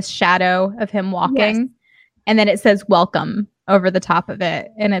famous shadow of him walking. Yes. And then it says welcome over the top of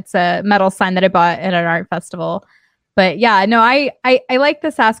it. And it's a metal sign that I bought at an art festival. But yeah, no, I like the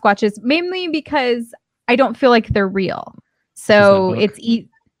Sasquatches mainly because I don't feel like they're real. So it's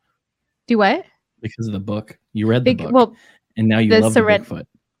do what? Because of the book. You read the book. Well, and now you love the Bigfoot.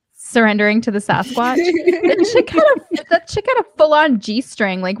 surrendering to the Sasquatch. That chick had a full-on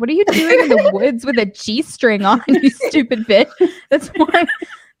G-string. Like, what are you doing in the woods with a G-string on, you stupid bitch? That's why.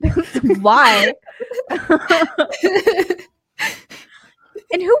 That's why.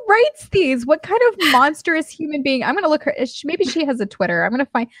 And who writes these? What kind of monstrous human being? I'm gonna look her. Maybe she has a Twitter. I'm gonna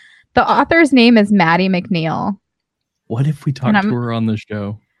find. The author's name is Maddie McNeil. What if we talk to her on the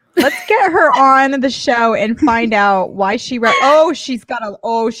show? Let's get her on the show and find out why she wrote. She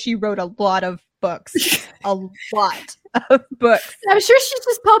wrote a lot of books. A lot of books. I'm sure she's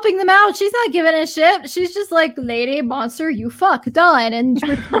just pumping them out. She's not giving a shit. She's just like, lady, monster, you fuck, done. And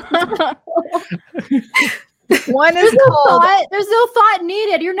one is called. There's no thought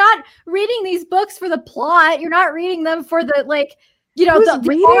needed. You're not reading these books for the plot. You're not reading them for the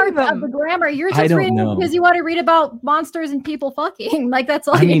the art of the grammar. You're just reading them because you want to read about monsters and people fucking. Like, that's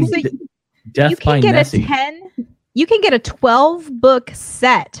all. I mean, Death by Nessie. You can get a 12-book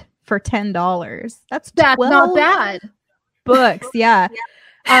set for $10. That's not bad. Books, yeah.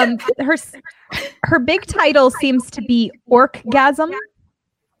 Her big title seems to be Orcgasm.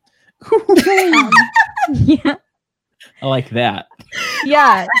 Yeah, I like that.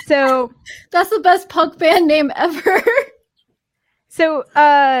 Yeah, so that's the best punk band name ever. So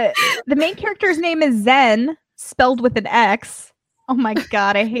the main character's name is Zen, spelled with an X. Oh my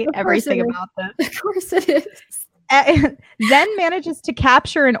god, I hate everything about this. Of course it is. Zen manages to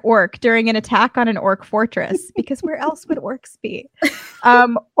capture an orc during an attack on an orc fortress, because where else would orcs be?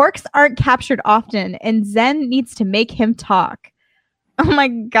 Orcs aren't captured often, and Zen needs to make him talk. Oh my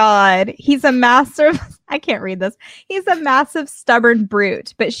god, he's a massive. I can't read this. He's a massive, stubborn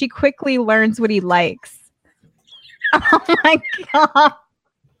brute, but she quickly learns what he likes. Oh my god!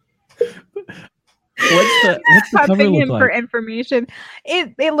 What's the cover look like? For information.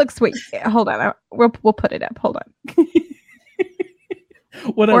 It looks sweet. Hold on, we'll put it up. Hold on.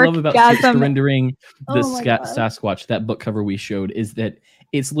 What I love about surrendering the Sasquatch, that book cover we showed, is that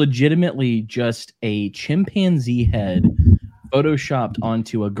it's legitimately just a chimpanzee head photoshopped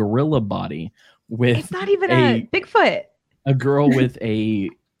onto a gorilla body with. It's not even a Bigfoot. A girl with a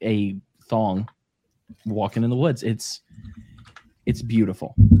thong walking in the woods. It's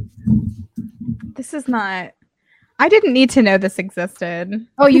beautiful. This is not. I didn't need to know this existed.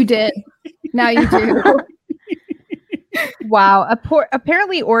 Oh, you did. Now you do. Wow.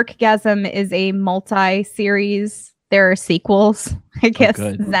 Apparently, Orcgasm is a multi-series. There are sequels. I guess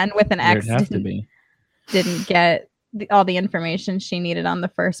Zen with an X didn't get all the information she needed on the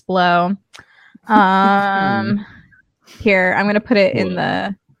first blow. Here, I'm going to put it in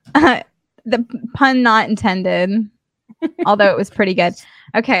the pun not intended, although it was pretty good.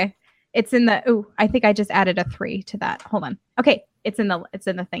 Okay. It's in the, I think I just added a 3 to that. Hold on. Okay. It's in the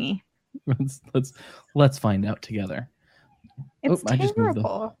thingy. Let's find out together. It's I just moved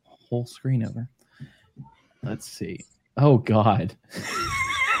the whole screen over. Let's see. Oh God.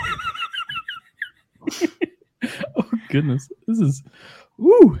 Oh goodness. This is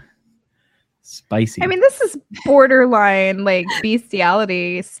spicy. I mean, this is borderline like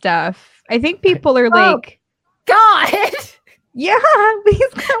bestiality stuff. I think people are like, God. Yeah,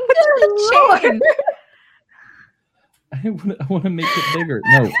 he's got the chain. I want to make it bigger.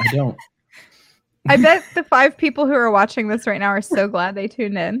 No, I don't. I bet the 5 people who are watching this right now are so glad they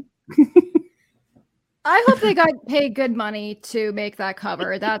tuned in. I hope they got paid good money to make that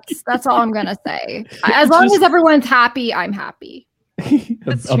cover. That's all I'm gonna say. As long as everyone's happy, I'm happy. a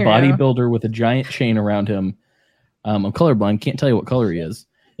bodybuilder with a giant chain around him. I'm colorblind. Can't tell you what color he is.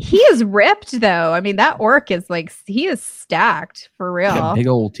 He is ripped, though. I mean, that orc is like, he is stacked for real. Got big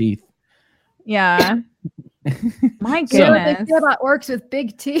old teeth. Yeah. My goodness. So they feel about orcs with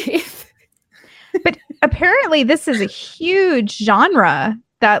big teeth. But apparently this is a huge genre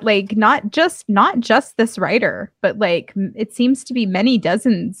that like not just this writer, but like it seems to be many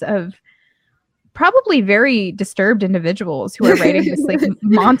dozens of probably very disturbed individuals who are writing this like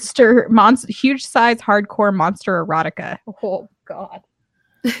monster huge size hardcore monster erotica. Oh God.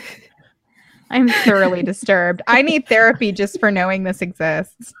 I'm thoroughly disturbed. I need therapy just for knowing this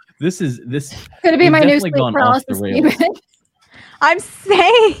exists. This gonna be my new sleep paralysis. I'm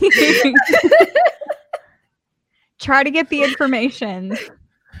saying try to get the information.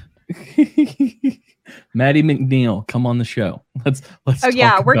 Maddie McNeil, come on the show. Let's talk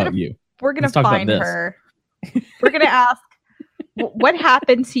about you. We're gonna find her. We're gonna ask what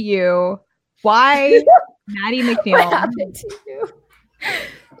happened to you? Why Maddie McNeil? What happened to you?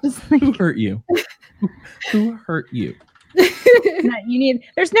 Who hurt you? Who hurt you?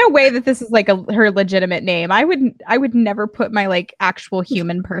 There's no way that this is like her legitimate name. I would never put my like actual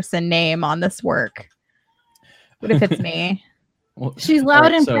human person name on this work. What if it's me? Well, She's loud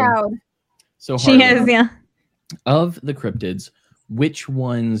right, and proud. So She Harley, is, yeah. of the cryptids, which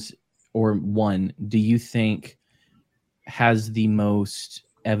ones or one do you think has the most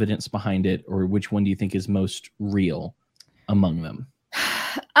evidence behind it, or which one do you think is most real among them?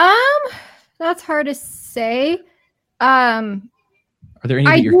 That's hard to say. Are there any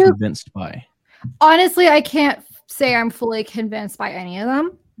that you're convinced by? Honestly, I can't say I'm fully convinced by any of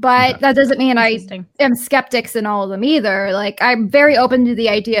them, but that doesn't mean I am skeptics in all of them either. Like, I'm very open to the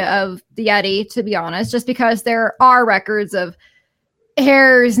idea of the Yeti, to be honest, just because there are records of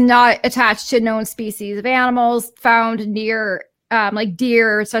hairs not attached to known species of animals found near like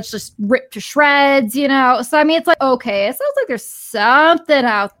deer, such just ripped to shreds, you know? So, I mean, it's like, okay, it sounds like there's something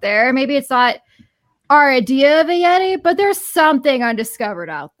out there. Maybe it's not our idea of a Yeti, but there's something undiscovered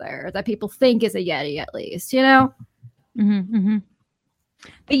out there that people think is a Yeti, at least, you know? Mm-hmm, mm-hmm.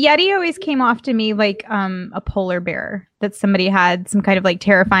 The Yeti always came off to me like a polar bear, that somebody had some kind of like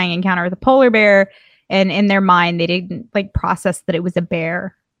terrifying encounter with a polar bear, and in their mind, they didn't like process that it was a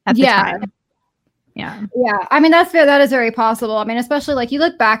bear at the time. Yeah. I mean, that's fair. That is very possible. I mean, especially like you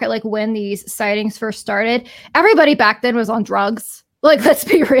look back at like when these sightings first started, everybody back then was on drugs. Like, let's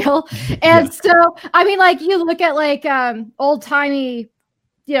be real. And so, I mean, like you look at like old timey,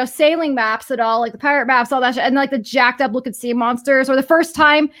 you know, sailing maps and all, like the pirate maps, all that shit, and like the jacked up looking sea monsters, or the first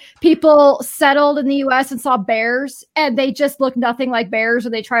time people settled in the US and saw bears and they just look nothing like bears, or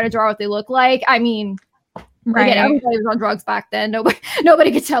they try to draw what they look like. I mean, again, everybody was on drugs back then.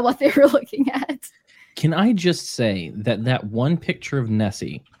 Nobody could tell what they were looking at. Can I just say that one picture of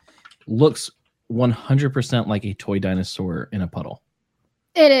Nessie looks 100% like a toy dinosaur in a puddle?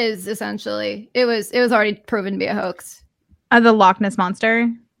 It is, essentially. It was already proven to be a hoax. The Loch Ness Monster?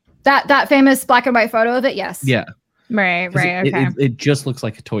 That famous black and white photo of it, yes. Yeah. Right, okay. It just looks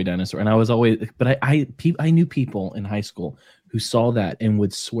like a toy dinosaur. And I was always, but I knew people in high school who saw that and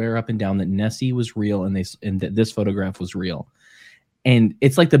would swear up and down that Nessie was real and that this photograph was real. And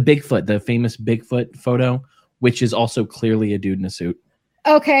it's like the famous Bigfoot photo, which is also clearly a dude in a suit.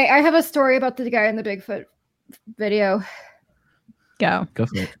 Okay, I have a story about the guy in the Bigfoot video. Go for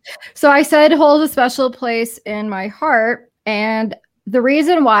it. So I said holds a special place in my heart. And the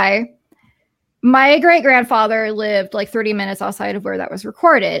reason why, my great-grandfather lived like 30 minutes outside of where that was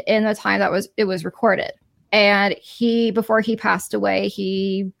recorded in the time it was recorded. And before he passed away,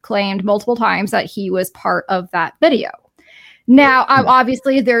 he claimed multiple times that he was part of that video. Now,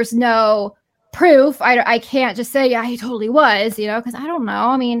 obviously, there's no proof. I can't just say, yeah, he totally was, you know, because I don't know.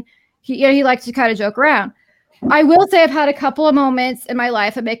 I mean, he likes to kind of joke around. I will say I've had a couple of moments in my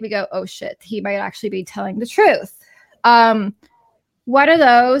life that make me go, oh, shit, he might actually be telling the truth. One of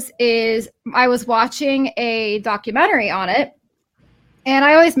those is I was watching a documentary on it, and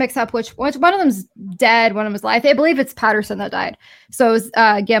I always mix up which one of them's dead, one of them is alive. I believe it's Patterson that died. So it was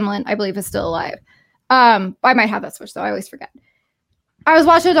Gimlin, I believe, is still alive. I might have that switch, though. I always forget. I was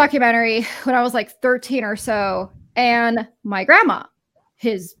watching a documentary when I was like 13 or so, and my grandma,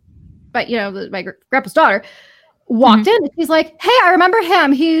 my grandpa's daughter, walked in, and she's like, hey, I remember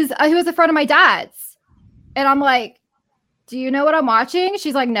him. He was a friend of my dad's. And I'm like, do you know what I'm watching?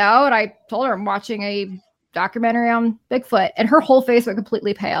 She's like, no. And I told her I'm watching a documentary on Bigfoot, and her whole face went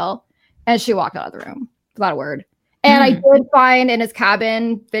completely pale, and she walked out of the room without a word. And I did find in his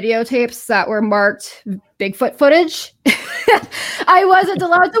cabin videotapes that were marked Bigfoot footage. I wasn't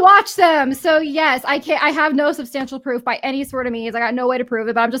allowed to watch them. So yes, I have no substantial proof by any sort of means. I got no way to prove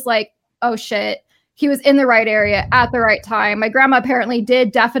it, but I'm just like, oh shit. He was in the right area at the right time. My grandma apparently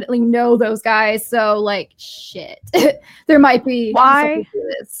did definitely know those guys. So like, shit, there might be.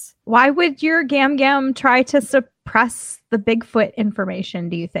 Why would your Gam try to suppress the Bigfoot information,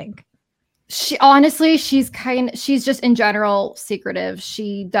 do you think? She's just in general secretive.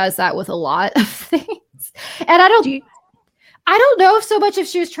 She does that with a lot of things. And I don't know so much if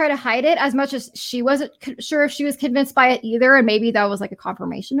she was trying to hide it as much as she wasn't sure if she was convinced by it either. And maybe that was like a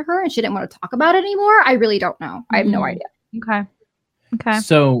confirmation to her and she didn't want to talk about it anymore. I really don't know. I have no idea. Okay.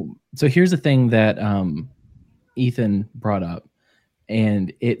 So here's the thing that Ethan brought up.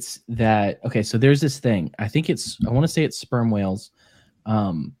 And it's that, okay, so there's this thing. I want to say it's sperm whales.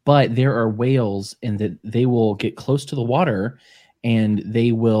 But there are whales and that they will get close to the water and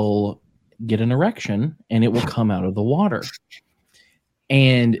they will get an erection and it will come out of the water.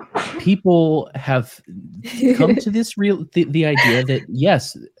 And people have come to this the idea that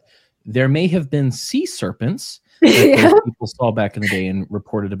yes, there may have been sea serpents that people saw back in the day and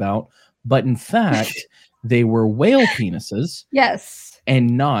reported about, but in fact, they were whale penises. Yes.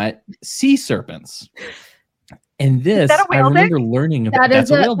 And not sea serpents. And this, I remember learning about. That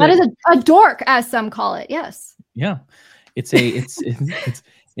is a dork, as some call it. Yes. Yeah. It's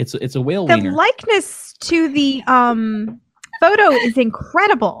a whale The wiener. likeness to the photo is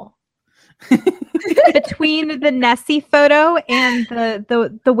incredible. Between the Nessie photo and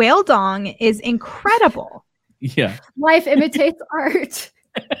the whale dong is incredible. Yeah. Life imitates art.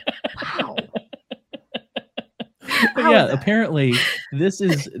 Wow. But yeah, apparently this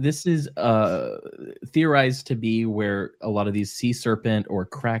is theorized to be where a lot of these sea serpent or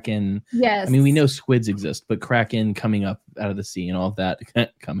kraken. Yes. I mean, we know squids exist, but kraken coming up out of the sea and all of that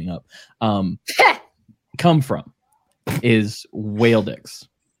coming up come from is whale dicks,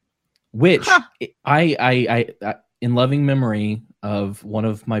 which I in loving memory of one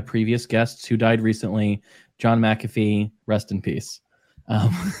of my previous guests who died recently, John McAfee, rest in peace.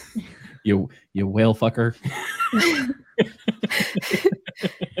 You whale fucker.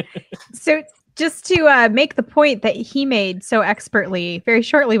 So just to make the point that he made so expertly very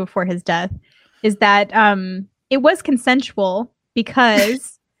shortly before his death is that it was consensual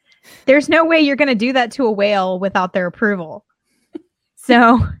because there's no way you're going to do that to a whale without their approval.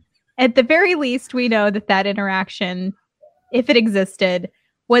 So at the very least, we know that interaction, if it existed,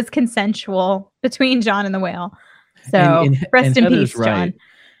 was consensual between John and the whale. So rest in peace, John. Right.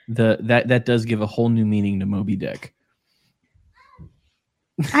 That does give a whole new meaning to Moby Dick.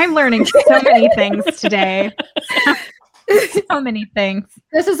 I'm learning so many things today. So many things.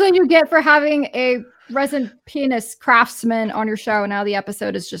 This is what you get for having a resin penis craftsman on your show. Now the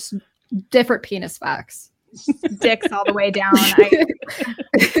episode is just different penis facts. Dicks all the way down.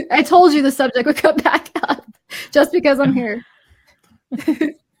 I told you the subject would come back up just because I'm here.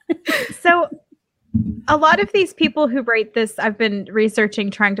 So a lot of these people who write this, I've been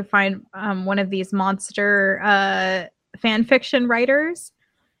researching, trying to find one of these monster fan fiction writers,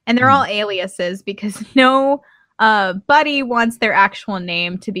 and they're all aliases because no buddy wants their actual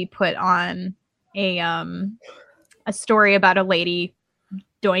name to be put on a story about a lady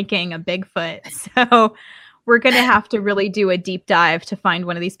doinking a Bigfoot. So we're going to have to really do a deep dive to find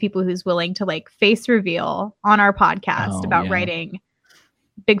one of these people who's willing to like face reveal on our podcast about writing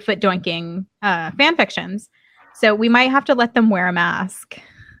Bigfoot doinking fan fictions. So we might have to let them wear a mask.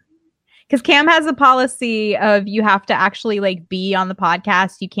 Because Cam has a policy of you have to actually like be on the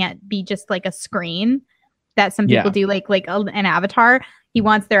podcast. You can't be just like a screen that some people do like an avatar. He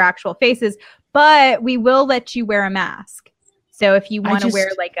wants their actual faces, but we will let you wear a mask. So if you want to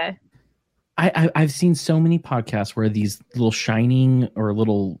wear like a... I've seen so many podcasts where these little shining or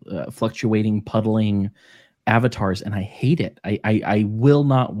little fluctuating, puddling avatars, and I hate it. I will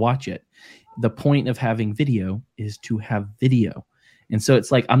not watch it. The point of having video is to have video. And so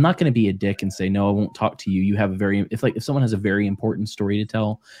it's like, I'm not going to be a dick and say, no, I won't talk to you. You have if someone has a very important story to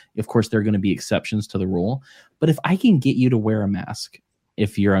tell, of course, there are going to be exceptions to the rule. But if I can get you to wear a mask,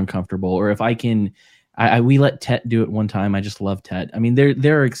 if you're uncomfortable, or if I can, we let Tet do it one time. I just love Tet. I mean,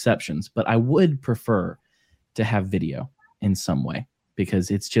 there are exceptions, but I would prefer to have video in some way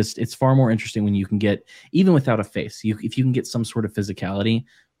because it's far more interesting when you can get, even without a face, if you can get some sort of physicality,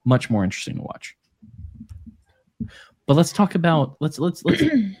 much more interesting to watch. But let's talk about let's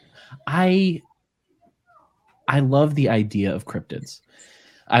I love the idea of cryptids.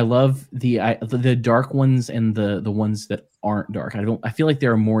 I love the dark ones and the ones that aren't dark. I feel like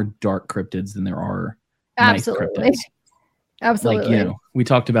there are more dark cryptids than there are nice cryptids. Absolutely. Like, we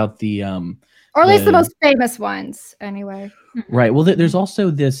talked about the or at least the most famous ones anyway. Right. Well, there's also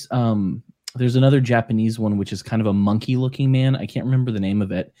this there's another Japanese one which is kind of a monkey looking man. I can't remember the name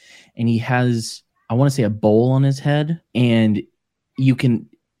of it. And he has, I want to say, a bowl on his head, and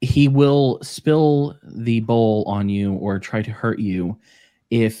he will spill the bowl on you or try to hurt you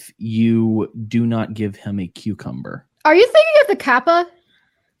if you do not give him a cucumber. Are you thinking of the kappa?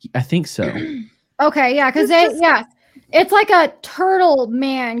 I think so. Okay, yeah, because it's like a turtle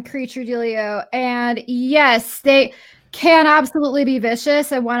man creature dealio, and yes, they can absolutely be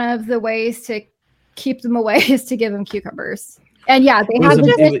vicious, and one of the ways to keep them away is to give them cucumbers. And yeah, they have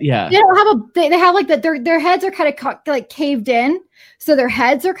they have like their heads are kind of like caved in, so their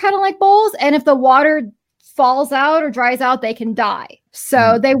heads are kind of like bowls, and if the water falls out or dries out, they can die.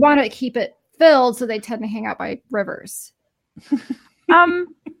 So they want to keep it filled, so they tend to hang out by rivers.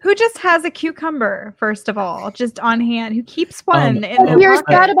 Who just has a cucumber, first of all, just on hand? Who keeps one? If you're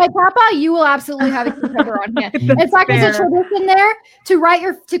scouted by Papa, you will absolutely have a cucumber on hand. In fact, there's a tradition there to write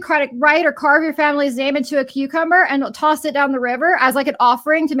or carve your family's name into a cucumber and toss it down the river as like an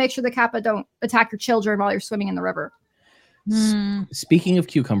offering to make sure the Kappa don't attack your children while you're swimming in the river. Speaking of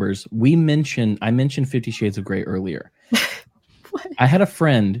cucumbers, I mentioned 50 Shades of Grey earlier. I had a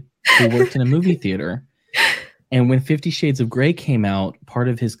friend who worked in a movie theater. And when 50 Shades of Grey came out, part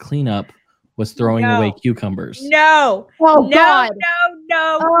of his cleanup was throwing away cucumbers. No. Oh, no, God.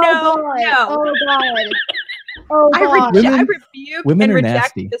 no, Oh, no, God. no. Oh, God. Oh, I God. rebuke women and are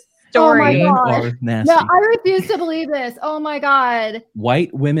reject nasty. this story. Women God. are nasty. No, I refuse to believe this. Oh, my God.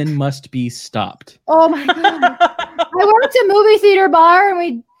 White women must be stopped. Oh, my God. I worked a movie theater bar, and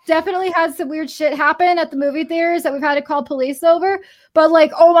we definitely had some weird shit happen at the movie theaters that we've had to call police over. But,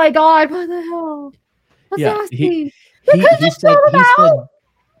 like, oh, my God, what the hell? That's nasty.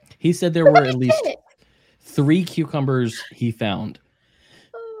 He said there were at least 3 cucumbers he found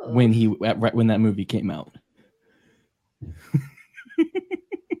when that movie came out.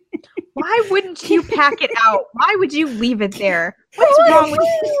 Why wouldn't you pack it out? Why would you leave it there? What's wrong with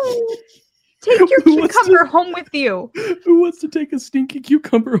you? Take your cucumber home with you. Who wants to take a stinky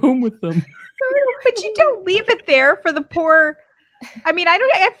cucumber home with them? But you don't leave it there for the poor. I mean,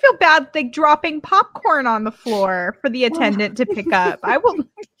 I feel bad like dropping popcorn on the floor for the attendant to pick up. I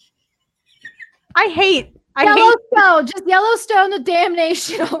hate Yellowstone. Just Yellowstone the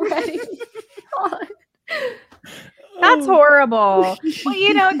damnation already. God. That's horrible. Well,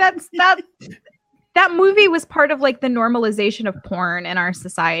 you know, that movie was part of like the normalization of porn in our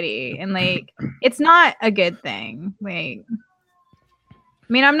society, and like it's not a good thing. Like, I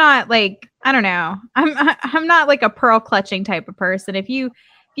mean, I'm not like, I don't know. I'm not like a pearl clutching type of person. If you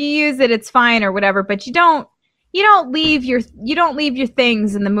use it, it's fine or whatever, but you don't leave your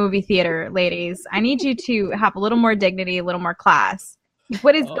things in the movie theater, ladies. I need you to have a little more dignity, a little more class.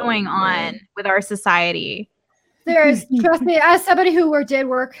 What is going on with our society? There's, trust me, as somebody who did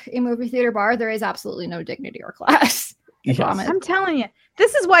work in movie theater bar, there is absolutely no dignity or class. I promise. I'm telling you,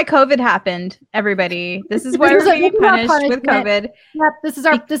 this is why COVID happened. Everybody, this is why we're being punished with COVID. Yep, this is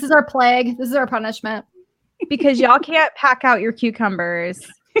our plague. This is our punishment. Because y'all can't pack out your cucumbers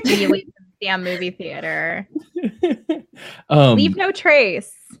when you leave the damn movie theater. Leave no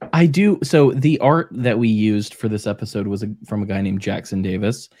trace. I do. So the art that we used for this episode was from a guy named Jackson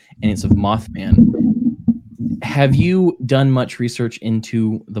Davis, and it's of Mothman. Have you done much research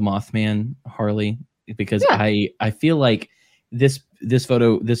into the Mothman, Harley? Because I feel like this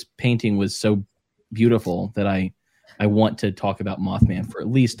painting was so beautiful that I want to talk about Mothman for at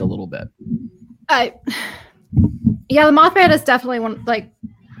least a little bit. The Mothman is definitely one, like,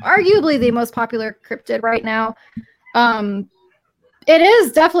 arguably the most popular cryptid right now. It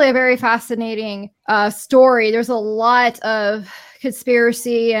is definitely a very fascinating story. There's a lot of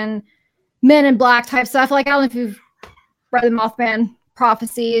conspiracy and Men in Black type stuff. Like, I don't know if you've read the Mothman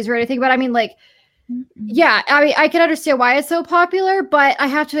prophecies or anything, but I mean, like, yeah, I mean, I can understand why it's so popular, but I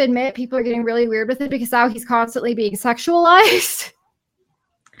have to admit people are getting really weird with it because now he's constantly being sexualized.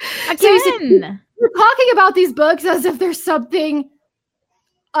 Again, we're talking about these books as if there's something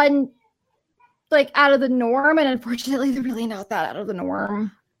like out of the norm, and unfortunately, they're really not that out of the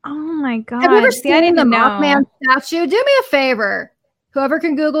norm. Oh my God! Have you ever seen the Mothman statue? Do me a favor. Whoever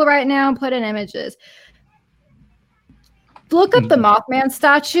can Google right now and put in images. Look up the Mothman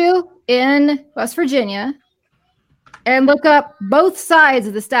statue in West Virginia and look up both sides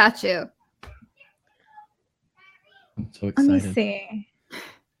of the statue. I'm so excited. Let me see.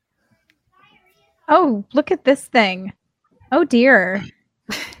 Oh, look at this thing. Oh dear.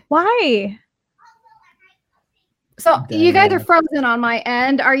 Why? So you guys are frozen on my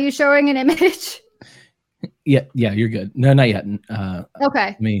end. Are you showing an image? Yeah, you're good. No, not yet.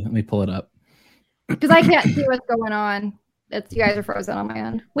 Okay. Let me pull it up. Because I can't see what's going on. You guys are frozen on my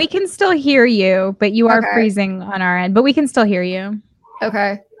end. We can still hear you, but you are freezing on our end. But we can still hear you.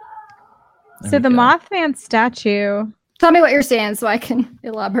 Okay. So the Mothman statue. Tell me what you're saying so I can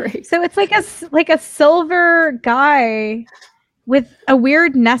elaborate. So it's like a silver guy with a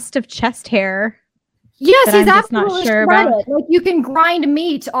weird nest of chest hair. Yes, he's absolutely shredded. Like, you can grind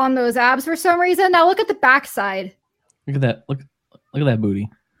meat on those abs for some reason. Now look at the backside. Look at that. Look at that booty.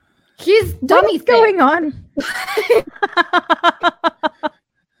 He's dummy. What's going on?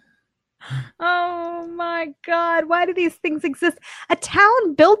 Oh my God! Why do these things exist? A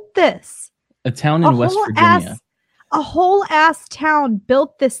town built this. A town in West Virginia. A whole ass town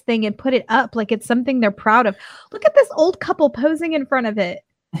built this thing and put it up like it's something they're proud of. Look at this old couple posing in front of it.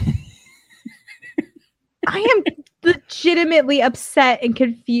 I am legitimately upset and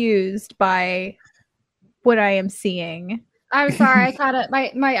confused by what I am seeing. I'm sorry, I caught it.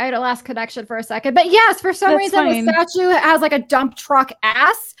 I had a last connection for a second, but yes, for some reason the statue has like a dump truck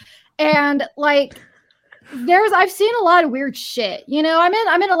ass, and like I've seen a lot of weird shit. You know, I'm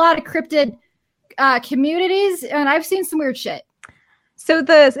in a lot of cryptid communities, and I've seen some weird shit. So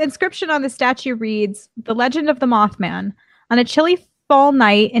the inscription on the statue reads, "The legend of the Mothman. On a chilly fall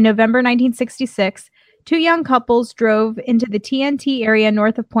night in November 1966, Two young couples drove into the TNT area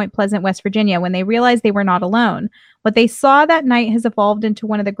north of Point Pleasant, West Virginia, when they realized they were not alone. What they saw that night has evolved into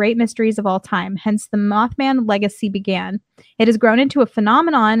one of the great mysteries of all time. Hence, the Mothman legacy began. It has grown into a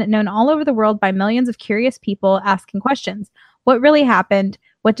phenomenon known all over the world by millions of curious people asking questions. What really happened?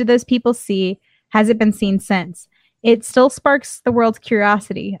 What did those people see? Has it been seen since? It still sparks the world's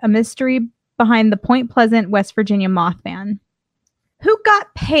curiosity, a mystery behind the Point Pleasant, West Virginia Mothman. Who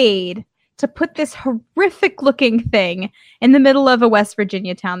got paid to put this horrific looking thing in the middle of a West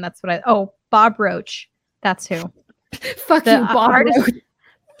Virginia town? That's what Bob Roach. That's who. Fuck you, Bob Roach.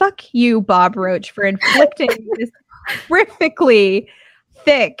 Fuck you, Bob Roach, for inflicting this horrifically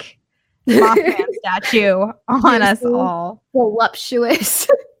thick Mothman statue on us all. Voluptuous.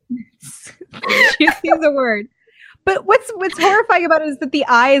 Juicy is a word. But what's horrifying about it is that the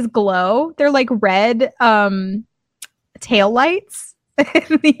eyes glow. They're like red tail lights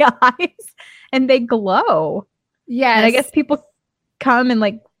in the eyes, and they glow. Yeah, and I guess people come and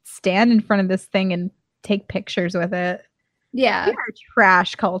like stand in front of this thing and take pictures with it. Yeah, we are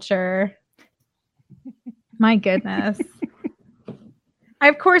trash culture. My goodness.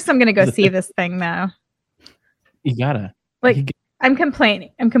 Of course, I'm gonna go see this thing though. You gotta. I'm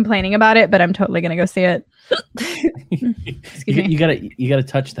complaining about it, but I'm totally gonna go see it. Excuse me. You gotta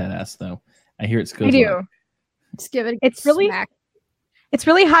touch that ass though. I hear it's good. I do. Just give it. It's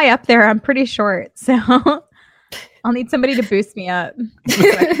really high up there. I'm pretty short, so I'll need somebody to boost me up.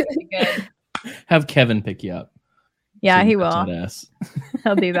 Have Kevin pick you up. Yeah, so he will.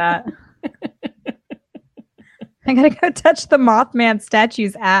 He'll do that. I gotta go touch the Mothman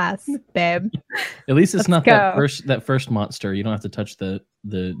statue's ass, babe. At least it's not that first monster. You don't have to touch the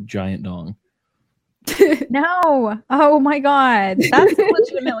giant dong. No. Oh my god. That's a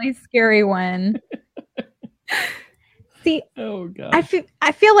legitimately scary one. See, oh god.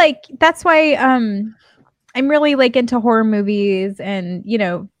 I feel like that's why I'm really like into horror movies and, you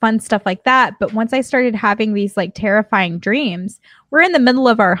know, fun stuff like that. But once I started having these like terrifying dreams, we're in the middle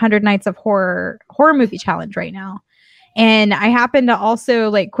of our 100 Nights of Horror movie challenge right now. And I happened to also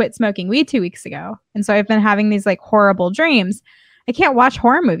like quit smoking weed 2 weeks ago. And so I've been having these like horrible dreams. I can't watch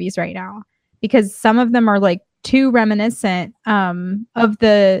horror movies right now because some of them are like too reminiscent of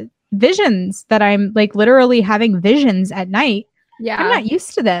the visions that I'm like literally having visions at night. Yeah. I'm not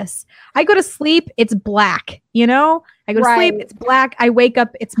used to this. I go to sleep, it's black, you know? I go to sleep, it's black. I wake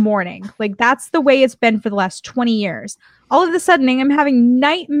up, it's morning. Like that's the way it's been for the last 20 years. All of a sudden, I'm having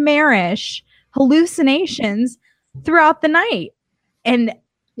nightmarish hallucinations throughout the night. And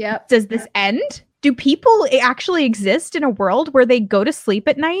does this end? Do people actually exist in a world where they go to sleep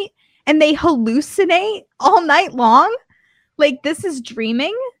at night and they hallucinate all night long? Like this is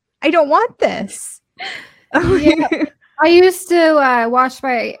dreaming? I don't want this. Yeah. I used to watch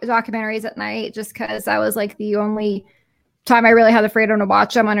my documentaries at night just because that was like the only time I really had the freedom to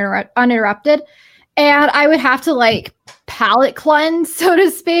watch them uninterrupted. And I would have to like palate cleanse, so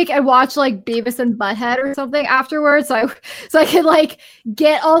to speak, and watch like Beavis and Butthead or something afterwards. So I could like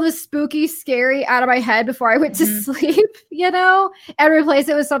get all the spooky, scary out of my head before I went to sleep, you know, and replace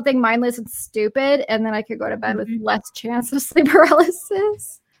it with something mindless and stupid. And then I could go to bed with less chance of sleep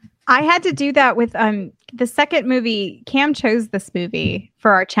paralysis. I had to do that with the second movie. Cam chose this movie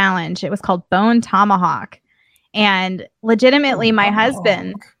for our challenge. It was called Bone Tomahawk. And legitimately, my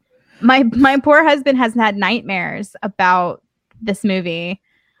husband, my poor husband has had nightmares about this movie.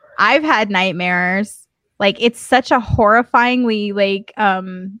 I've had nightmares. Like, it's such a horrifyingly, like,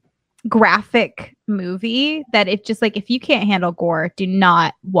 graphic movie that it just, like, if you can't handle gore, do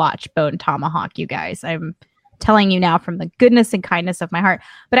not watch Bone Tomahawk, you guys. I'm telling you now from the goodness and kindness of my heart.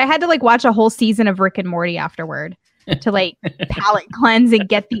 But I had to like watch a whole season of Rick and Morty afterward to like palate cleanse and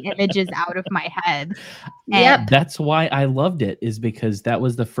get the images out of my head. And that's why I loved it, is because that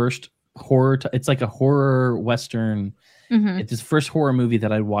was the first horror. It's like a horror Western. It's the first horror movie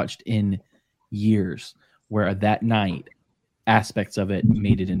that I watched in years, where that night aspects of it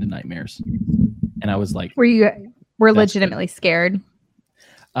made it into nightmares. And I was like, were legitimately scared?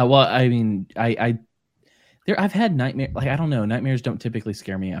 Well, I mean, I've had nightmares. Like, I don't know. Nightmares don't typically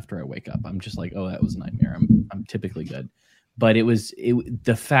scare me after I wake up. I'm just like, oh, that was a nightmare. I'm typically good. But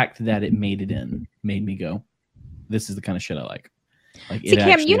the fact that it made it in made me go, this is the kind of shit I like. Like, see,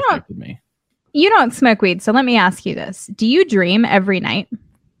 Cam, you don't smoke weed. So let me ask you this. Do you dream every night?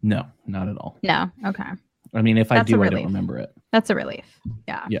 No, not at all. No. Okay. I mean, if I do, I don't remember it. That's a relief.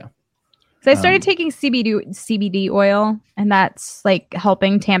 Yeah. Yeah. So I started taking CBD oil, and that's like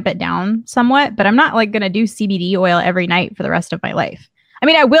helping tamp it down somewhat. But I'm not like going to do CBD oil every night for the rest of my life. I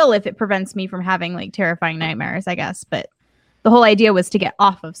mean, I will if it prevents me from having like terrifying nightmares, I guess. But the whole idea was to get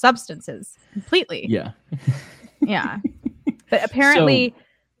off of substances completely. Yeah. Yeah. But apparently,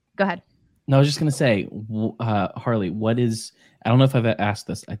 go ahead. No, I was just going to say, Harley, what is, I don't know if I've asked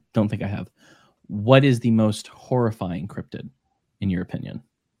this. I don't think I have. What is the most horrifying cryptid, in your opinion?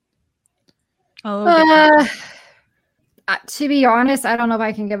 Oh, to be honest, I don't know if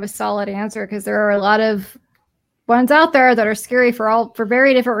I can give a solid answer because there are a lot of ones out there that are scary for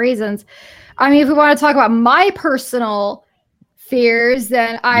very different reasons. I mean, if we want to talk about my personal fears,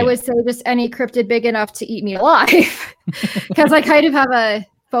 then I would say just any cryptid big enough to eat me alive, because I kind of have a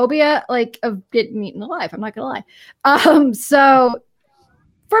phobia like of getting eaten alive. I'm not gonna lie. So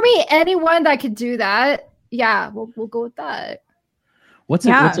for me, anyone that could do that, yeah, we'll go with that. What's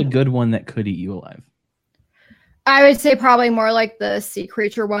a good one that could eat you alive? I would say probably more like the sea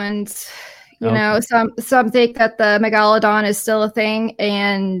creature ones. You know, some think that the megalodon is still a thing,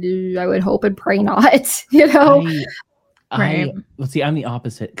 and I would hope and pray not. You know, Let's see. I'm the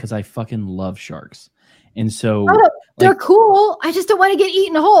opposite because I fucking love sharks, and so they're cool. I just don't want to get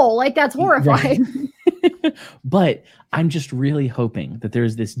eaten whole. Like, that's horrifying. Right. But I'm just really hoping that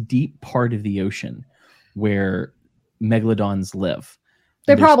there's this deep part of the ocean where megalodons live.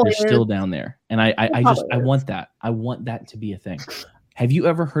 They're still down there, and I want that. I want that to be a thing. Have you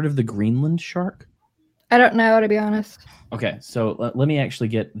ever heard of the Greenland shark? I don't know, to be honest. Okay, so let me actually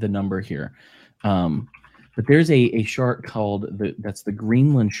get the number here. But there's a shark called that's the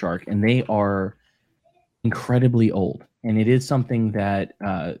Greenland shark, and they are incredibly old. And it is something that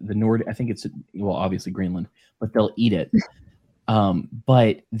I think it's, well, obviously Greenland, but they'll eat it.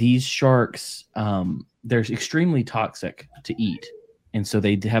 But these sharks, they're extremely toxic to eat. And so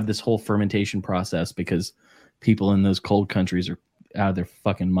they have this whole fermentation process because people in those cold countries are out of their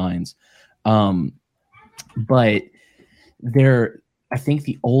fucking minds. But I think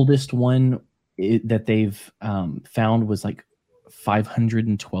the oldest one that they've found was like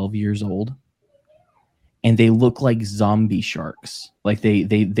 512 years old. And they look like zombie sharks. Like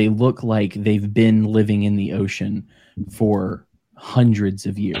they look like they've been living in the ocean for hundreds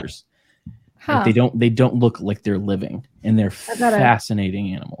of years. Like they don't look like they're living, and they're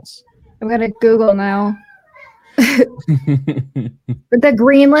fascinating animals. I'm gonna Google now. The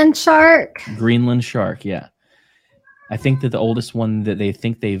Greenland shark. Greenland shark, yeah. I think that the oldest one that they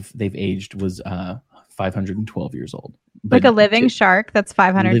think they've aged was 512 years old. Like a living shark that's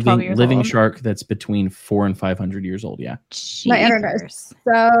 512 years old. Living shark that's between 400 and 500 years old. Yeah. Jeepers. My internet is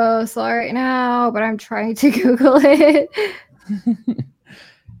so slow right now, but I'm trying to Google it.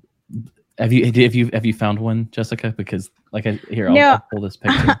 Have you found one, Jessica? Because I'll pull this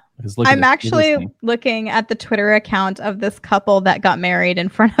picture. I'm actually looking at the Twitter account of this couple that got married in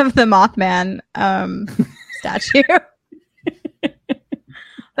front of the Mothman statue.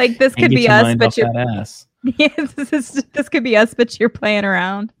 Like, this could be us, but you're this could be us, but you're playing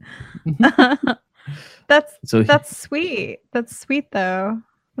around. That's sweet. That's sweet though.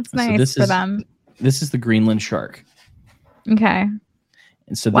 That's nice for them. This is the Greenland shark. Okay.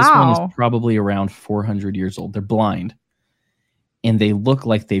 And so this one is probably around 400 years old. They're blind, and they look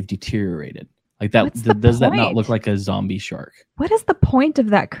like they've deteriorated. Like that. Does that not look like a zombie shark? What is the point of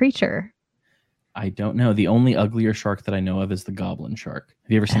that creature? I don't know. The only uglier shark that I know of is the goblin shark.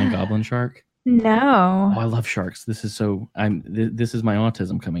 Have you ever seen a goblin shark? No. Oh, I love sharks. This is this is my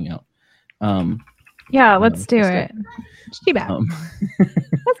autism coming out. Yeah, let's do it. Too bad.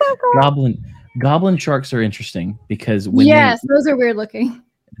 Goblin sharks are interesting because those are weird looking.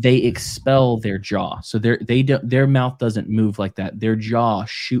 They expel their jaw, so their mouth doesn't move like that. Their jaw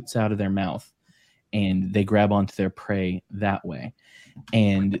shoots out of their mouth, and they grab onto their prey that way.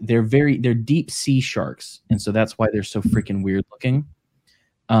 And they're deep sea sharks, and so that's why they're so freaking weird looking.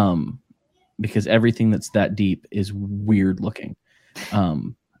 Because everything that's that deep is weird looking. I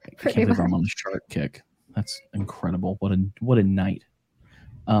can't believe I'm on the shark kick. That's incredible. What a night.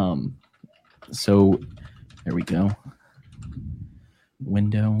 So there we go.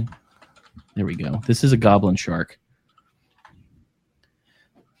 Window. There we go. This is a goblin shark.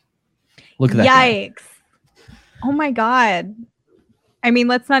 Look at that. Yikes. Guy. Oh my God. I mean,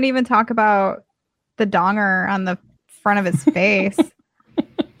 let's not even talk about the donger on the front of his face.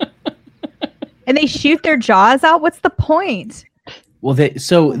 And they shoot their jaws out. What's the point? Well,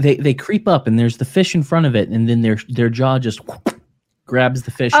 they creep up, and there's the fish in front of it, and then their jaw just grabs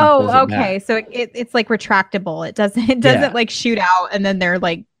the fish. Oh, okay. So it's like retractable. It doesn't like shoot out, and then they're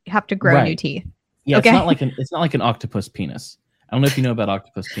like have to grow new teeth. Yeah, okay. It's not like an octopus penis. I don't know if you know about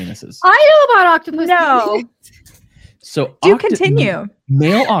octopus penises. I know about octopus. No. So continue.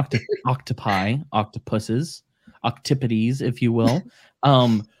 Male octopi, octopuses, octopodes, if you will,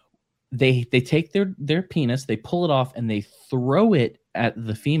 they take their penis, they pull it off, and they throw it at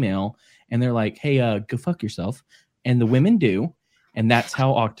the female, and they're like, "Hey, go fuck yourself," and the women do, and that's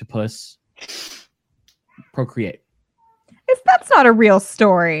how octopus procreate. That's not a real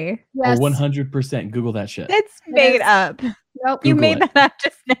story. Yes. 100%. Google that shit. It's made up. Nope. You made that up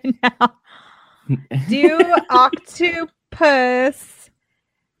just now. Do octopus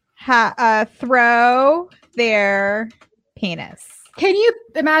throw their penis? Can you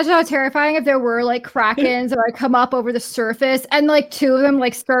imagine how terrifying if there were like krakens that would come up over the surface and like two of them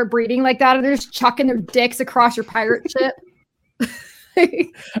like start breeding like that and they're just chucking their dicks across your pirate ship?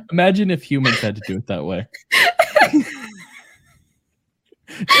 Imagine if humans had to do it that way.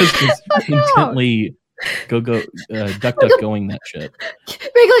 Just intently duck going that shit.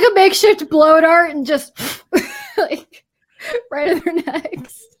 Make like a makeshift blow dart and just like right in their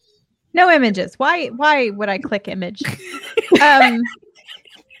necks. No images. Why would I click image? Because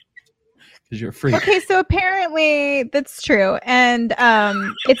you're a freak. Okay, so apparently that's true, and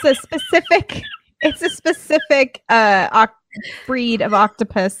it's a specific breed of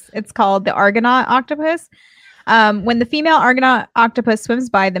octopus. It's called the Argonaut octopus. When the female Argonaut octopus swims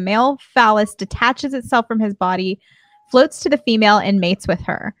by, the male phallus detaches itself from his body, floats to the female, and mates with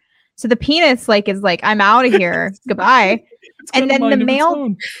her. So the penis is like, I'm out of here. Goodbye. And then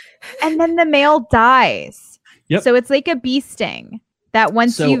the male dies. Yep. So it's like a bee sting that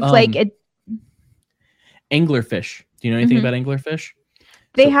once you've anglerfish. Do you know anything about anglerfish?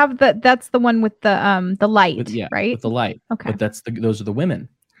 They have that's the one with the light, right? With the light. Okay. But those are the women.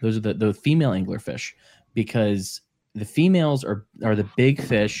 Those are the female anglerfish, because the females are the big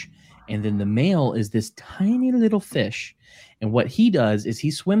fish, and then the male is this tiny little fish. And what he does is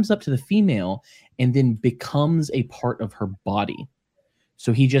he swims up to the female and then becomes a part of her body.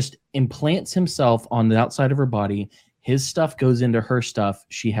 So he just implants himself on the outside of her body. His stuff goes into her stuff.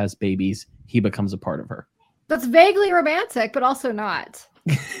 She has babies. He becomes a part of her. That's vaguely romantic, but also not.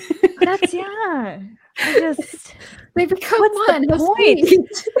 That's they become one. The point?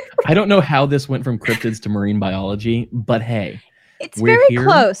 I don't know how this went from cryptids to marine biology, but hey, it's very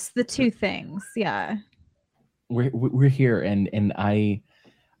close. The two things, yeah. We're here, and I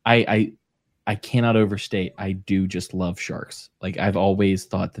cannot overstate. I do just love sharks. Like, I've always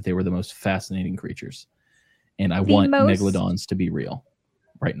thought that they were the most fascinating creatures, and I want megalodons to be real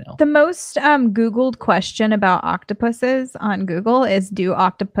right now. The most Googled question about octopuses on Google is, do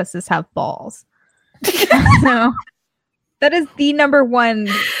octopuses have balls? So that is the number one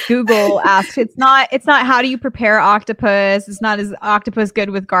Google asked. It's not how do you prepare octopus? It's not, is octopus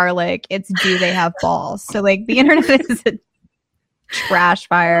good with garlic? It's, do they have balls? So like the internet is a trash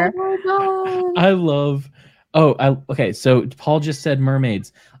fire. Oh I love. Okay. So Paul just said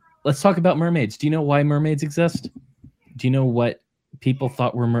mermaids. Let's talk about mermaids. Do you know why mermaids exist? Do you know what people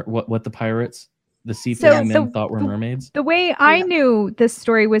thought were what the pirates, the seafaring men, thought were mermaids? The way I knew this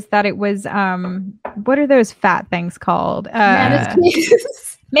story was that it was what are those fat things called?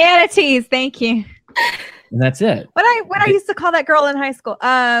 Manatees. Manatees. Thank you. And that's it. What I used to call that girl in high school,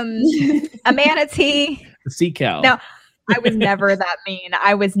 a manatee. The sea cow. No, I was never that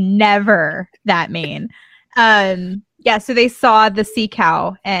mean. Yeah. So they saw the sea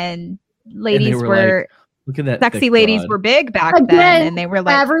cow, and ladies were like, look at that. Sexy ladies were big back then, and they were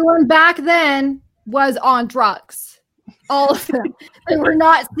like, everyone back then was on drugs. All of them. They were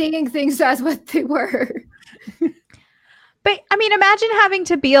not seeing things as what they were. But I mean, imagine having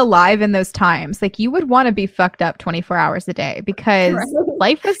to be alive in those times. Like, you would want to be fucked up 24 hours a day because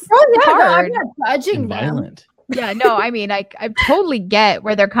life was hard. I'm not judging them. Violent. Yeah, no, I mean, I totally get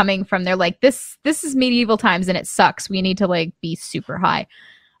where they're coming from. They're like, this is medieval times and it sucks. We need to like be super high.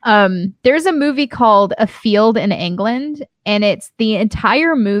 There's a movie called A Field in England, and it's the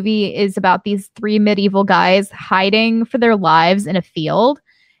entire movie is about these three medieval guys hiding for their lives in a field,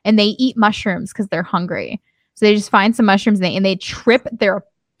 and they eat mushrooms because they're hungry. So they just find some mushrooms and they trip their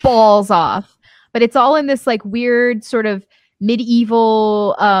balls off. But it's all in this like weird sort of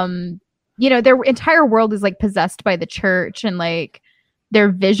medieval, their entire world is like possessed by the church, and like their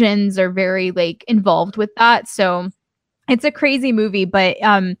visions are very like involved with that. So it's a crazy movie, but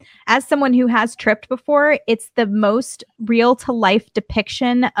as someone who has tripped before, it's the most real to life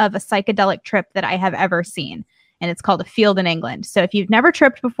depiction of a psychedelic trip that I have ever seen. And it's called A Field in England. So if you've never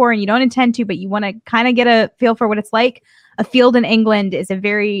tripped before and you don't intend to, but you want to kind of get a feel for what it's like, A Field in England is a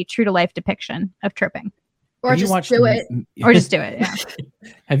very true to life depiction of tripping. Or just do it. Or just do it, yeah.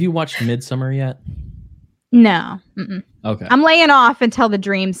 Have you watched Midsommar yet? No. Mm-mm. Okay. I'm laying off until the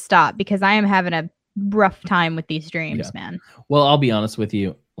dreams stop because I am having a rough time with these dreams, man. Well, I'll be honest with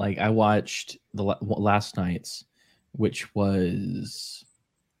you. Like, I watched the last night's, which was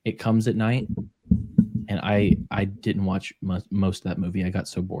It Comes at Night, and I didn't watch most of that movie. I got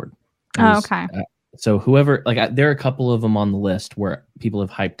so bored. Okay. So whoever, like, there are a couple of them on the list where people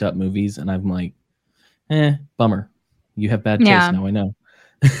have hyped up movies, and I'm like, bummer. You have bad taste now. I know.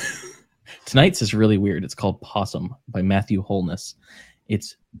 Tonight's is really weird. It's called Possum by Matthew Holness.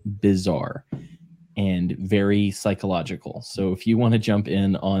 It's bizarre and very psychological. So if you want to jump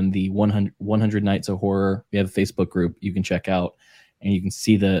in on the 100 Nights of Horror, we have a Facebook group you can check out, and you can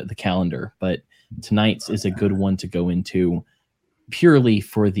see the calendar. But tonight's is a good one to go into purely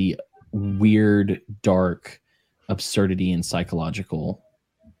for the weird, dark absurdity and psychological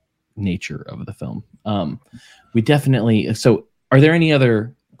nature of the film. We definitely. So are there any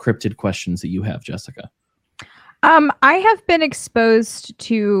other cryptid questions that you have, Jessica? I have been exposed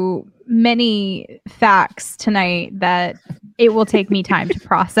to many facts tonight that it will take me time to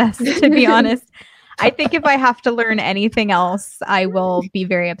process, to be honest. I think if I have to learn anything else, I will be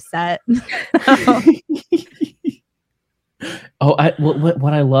very upset.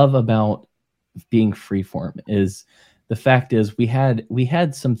 What I love about being freeform is the fact is we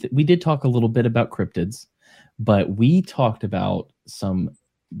did talk a little bit about cryptids, but we talked about some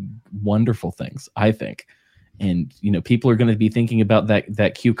wonderful things, I think. And, people are going to be thinking about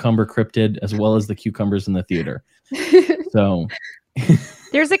that cucumber cryptid as well as the cucumbers in the theater. So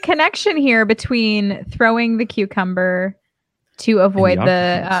there's a connection here between throwing the cucumber to avoid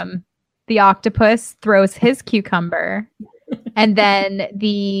the octopus throws his cucumber, and then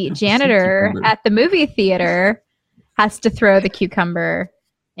the janitor at the movie theater has to throw the cucumber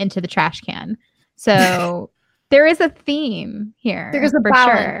into the trash can. So there is a theme here. There's a balance.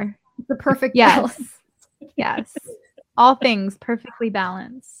 Sure. The perfect balance. Yes. All things perfectly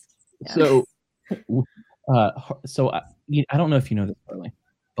balanced. Yes. So I don't know if you know this, Harley,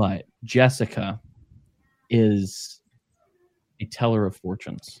 but Jessica is a teller of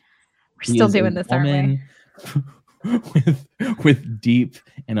fortunes. We're still doing this, aren't we? with deep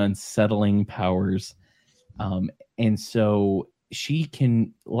and unsettling powers. And so she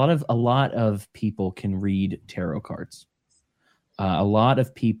can, a lot of people can read tarot cards. A lot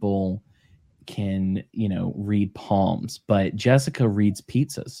of people can, read palms, but Jessica reads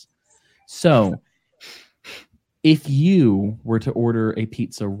pizzas. So if you were to order a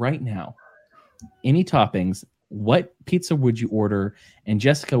pizza right now, any toppings, what pizza would you order? And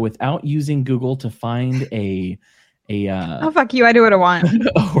Jessica, without using Google to find oh, fuck you, I do what I want.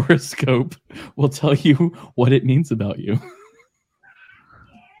 A horoscope will tell you what it means about you.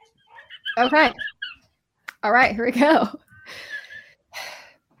 Okay. All right, here we go.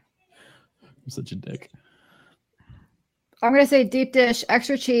 I'm such a dick. I'm going to say deep dish,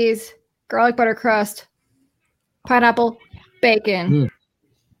 extra cheese, garlic butter crust, pineapple, bacon,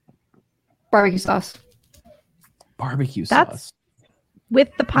 barbecue sauce. Barbecue That's sauce. With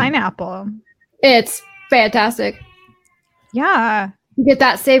the pineapple. It's fantastic. Yeah. You get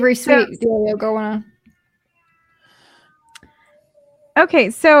that savory sweet deal going on. Okay,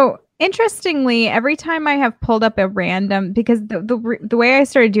 so interestingly, every time I have pulled up a random, because the way I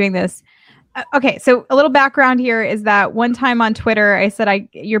started doing this, okay, so a little background here is that one time on Twitter, I said,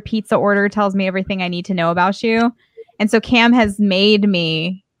 your pizza order tells me everything I need to know about you. And so Cam has made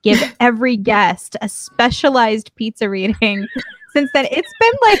me give every guest a specialized pizza reading since then. It's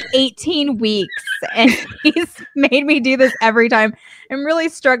been like 18 weeks and he's made me do this every time. I'm really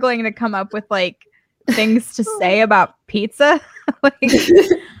struggling to come up with like things to say about pizza.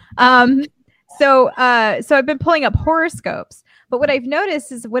 So I've been pulling up horoscopes. But what I've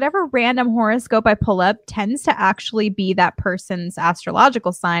noticed is whatever random horoscope I pull up tends to actually be that person's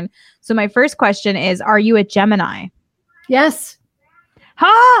astrological sign. So my first question is, are you a Gemini? Yes.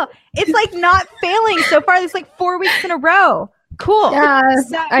 It's like not failing so far. It's like 4 weeks in a row. Cool. Yeah,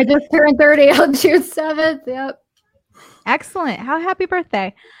 I just turned 30 on June 7th. Yep. Excellent. Happy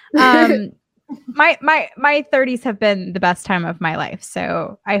birthday. My 30s have been the best time of my life,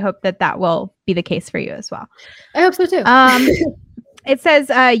 so I hope that will be the case for you as well. I hope so too. It says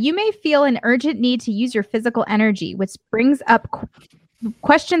you may feel an urgent need to use your physical energy, which brings up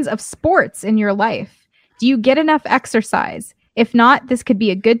questions of sports in your life. Do you get enough exercise? If not, this could be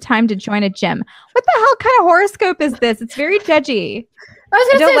a good time to join a gym. What the hell kind of horoscope is this? It's very judgy. I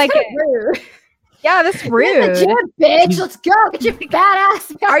was gonna say, like it's rude. Yeah, that's rude. Gym, bitch. Let's go. Get your fat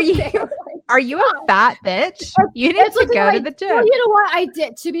ass. Are you a fat bitch? You need to go to the gym. Well, you know what? I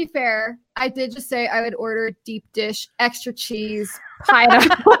did. To be fair, I did just say I would order deep dish, extra cheese,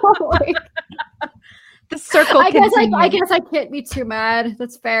 pineapple. The circle. I guess I can't be too mad.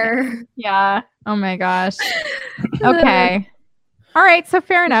 That's fair. Yeah. Oh my gosh. Okay. All right. So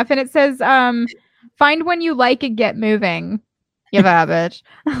fair enough. And it says, find one you like and get moving. You bad bitch.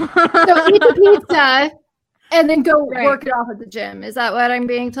 So eat the pizza and then go work it off at the gym. Is that what I'm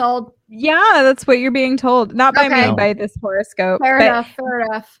being told? Yeah, that's what you're being told. Not by me, by this horoscope. Fair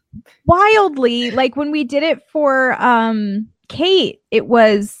enough. Wildly, like when we did it for Kate, it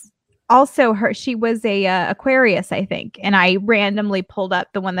was also her. She was a Aquarius, I think, and I randomly pulled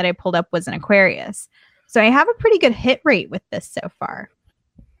up. The one that I pulled up was an Aquarius, so I have a pretty good hit rate with this so far.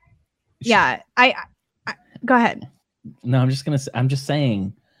 Yeah, I go ahead. No, I'm just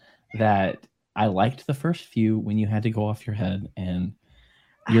saying that I liked the first few when you had to go off your head, and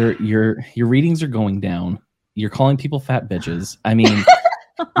your readings are going down. You're calling people fat bitches. I mean,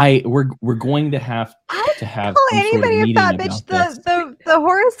 we're going to have call anybody a fat bitch. The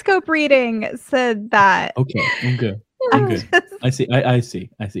horoscope reading said that. Okay, I'm good. I see.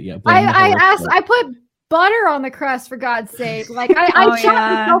 Yeah. I put butter on the crust, for God's sake. Like I shot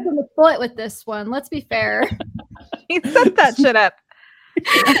myself in the foot with this one. Let's be fair. He set that shit up.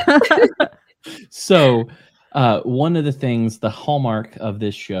 So, one of the things, the hallmark of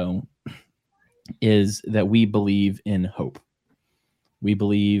this show is that we believe in hope. We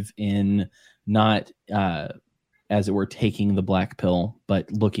believe in not, as it were, taking the black pill,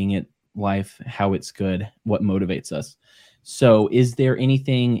 but looking at life, how it's good, what motivates us. So is there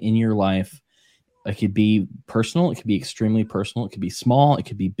anything in your life? It could be personal. It could be extremely personal. It could be small. It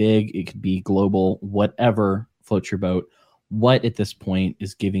could be big. It could be global, whatever floats your boat. What at this point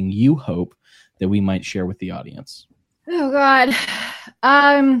is giving you hope that we might share with the audience? Oh God.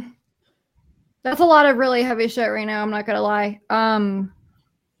 That's a lot of really heavy shit right now. I'm not going to lie.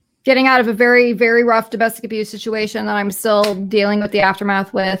 Getting out of a very, very rough domestic abuse situation that I'm still dealing with the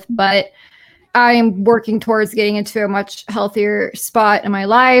aftermath with, but I'm working towards getting into a much healthier spot in my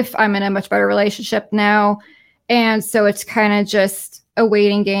life. I'm in a much better relationship now. And so it's kind of just a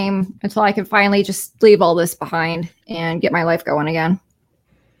waiting game until I can finally just leave all this behind and get my life going again.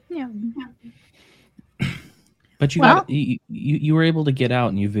 Yeah. But you were able to get out,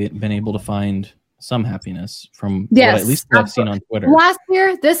 and you've been able to find some happiness from at least what I've seen on Twitter.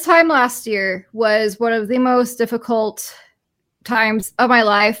 This time last year was one of the most difficult times of my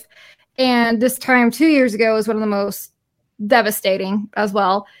life. And this time 2 years ago was one of the most devastating as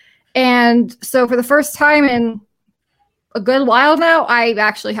well. And so for the first time in a good while now, I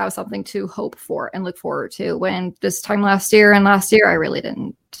actually have something to hope for and look forward to. When this time last year I really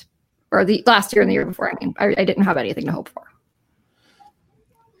didn't, or the last year and the year before, I didn't have anything to hope for.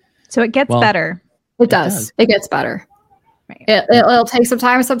 So it gets better. It does. It gets better. Right. It'll take some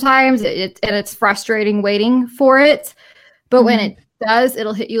time sometimes, and it's frustrating waiting for it. But when it does,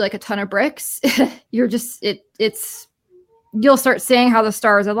 it'll hit you like a ton of bricks. You're just you'll start seeing how the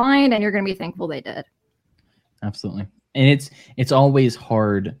stars align, and you're going to be thankful they did. Absolutely. And it's always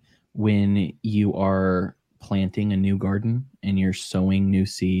hard when you are planting a new garden and you're sowing new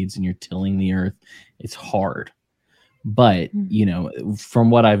seeds and you're tilling the earth. It's hard. But, from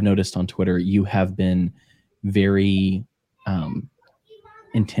what I've noticed on Twitter, you have been very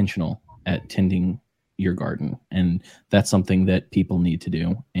intentional at tending your garden, and that's something that people need to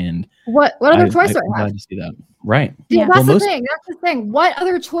do. And what other choice do I have? I'm glad to see that. Right. Yeah, that's the thing. That's the thing. What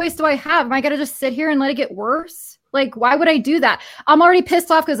other choice do I have? Am I going to just sit here and let it get worse? Like, why would I do that? I'm already pissed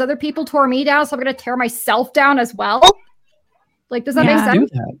off because other people tore me down, so I'm going to tear myself down as well. Like, does that make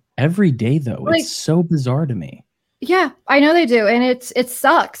sense? Do that every day, though. Like, it's so bizarre to me. Yeah, I know they do, and it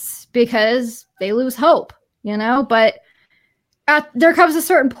sucks because they lose hope, But there comes a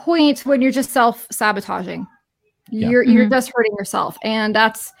certain point when you're just self-sabotaging. You're just hurting yourself, and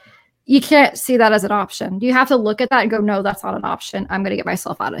you can't see that as an option. You have to look at that and go, no, that's not an option. I'm going to get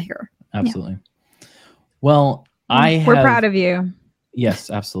myself out of here. Absolutely. Yeah. Well, we're proud of you.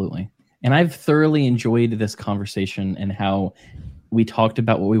 Yes, absolutely. And I've thoroughly enjoyed this conversation and how we talked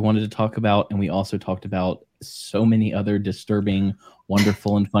about what we wanted to talk about, and we also talked about so many other disturbing,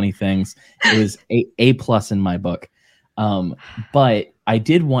 wonderful, and funny things. It was A+ in my book. But I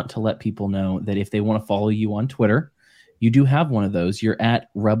did want to let people know that if they want to follow you on Twitter, you do have one of those. You're at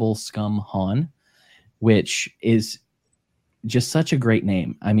Rebel Scum Han, which is just such a great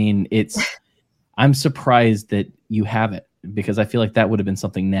name. I mean, I'm surprised that you have it, because I feel like that would have been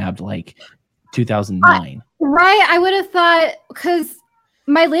something nabbed like 2009. Right. I would have thought, because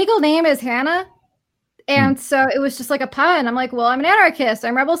my legal name is Hannah. And so it was just like a pun. I'm like, well, I'm an anarchist.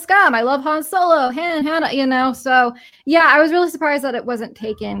 I'm Rebel Scum. I love Han Solo. Hannah, So yeah, I was really surprised that it wasn't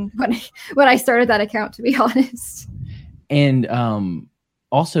taken when I started that account, to be honest. And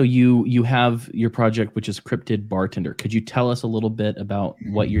also, you have your project, which is Cryptid Bartender. Could you tell us a little bit about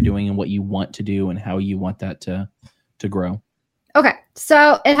what you're doing and what you want to do and how you want that to grow? Okay,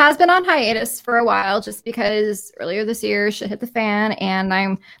 so it has been on hiatus for a while just because earlier this year shit hit the fan and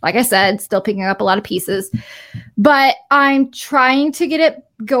I'm, like I said, still picking up a lot of pieces. But I'm trying to get it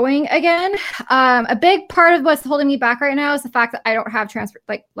going again. A big part of what's holding me back right now is the fact that I don't have transport.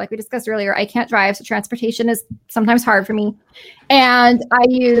 Like we discussed earlier, I can't drive, so transportation is sometimes hard for me. And I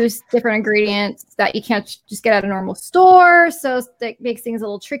use different ingredients that you can't just get at a normal store, so that makes things a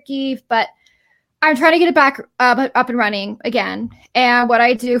little tricky. But I'm trying to get it back up and running again. And what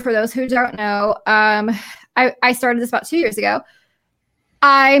I do, for those who don't know, I started this about 2 years ago.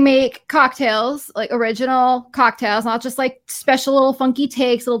 I make cocktails, like original cocktails, not just like special little funky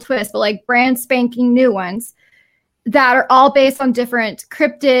takes, little twists, but like brand spanking new ones that are all based on different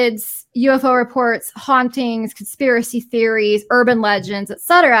cryptids, UFO reports, hauntings, conspiracy theories, urban legends,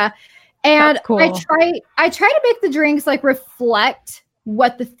 etc. And That's cool. I try to make the drinks like reflect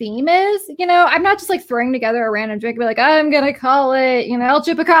what the theme is. You know, I'm not just like throwing together a random drink and be like, I'm gonna call it, you know, El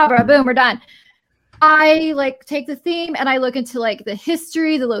Chupacabra, boom, we're done. I like take the theme and I look into like the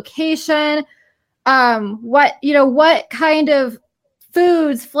history, the location, what kind of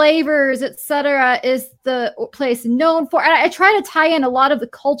foods, flavors, etc. is the place known for. And I try to tie in a lot of the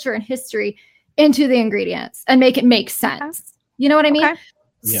culture and history into the ingredients and make it make sense. You know what I mean? Okay.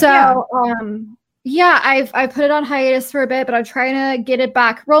 Yeah. So, I put it on hiatus for a bit, but I'm trying to get it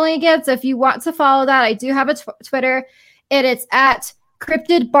back rolling again. So if you want to follow that, I do have a Twitter, and it's at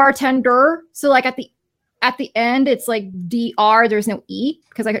Cryptid Bartender. So like at the end, it's like DR. There's no E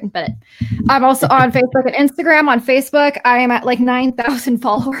because I couldn't fit it. I'm also on Facebook and Instagram. On Facebook, I am at like 9,000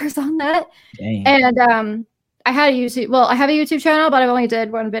 followers on that. Dang. And I had a YouTube. Well, I have a YouTube channel, but I've only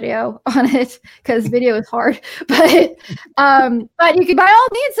did one video on it because video is hard. But you can by all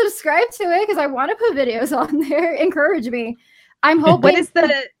means subscribe to it because I want to put videos on there. Encourage me. I'm hoping.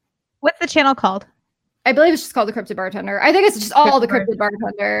 What's the channel called? I believe it's just called the Cryptid Bartender. I think it's just all the Cryptid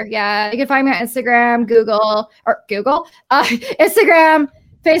Bartender. Yeah, you can find me on Instagram, Instagram,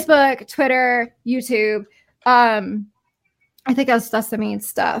 Facebook, Twitter, YouTube. I think that's the main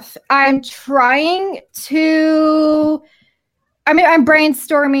stuff. I'm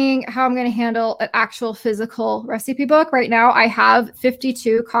brainstorming how I'm going to handle an actual physical recipe book. Right now, I have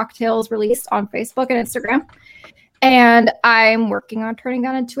 52 cocktails released on Facebook and Instagram. And I'm working on turning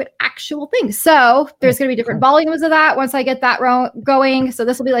that into an actual thing. So there's going to be different volumes of that once I get that going. So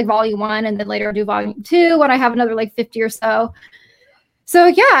this will be like volume 1, and then later I'll do volume 2 when I have another like 50 or so. So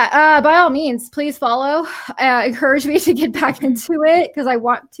yeah, by all means, please follow. Encourage me to get back into it because I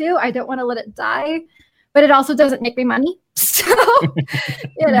want to. I don't want to let it die, but it also doesn't make me money. So,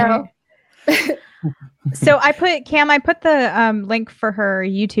 you know. So I put the link for her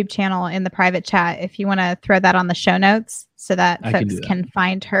YouTube channel in the private chat if you want to throw that on the show notes so that folks can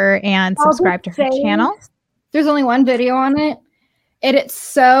find her and subscribe to her channel. There's only one video on it. And it's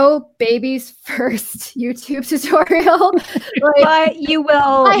so baby's first YouTube tutorial. But you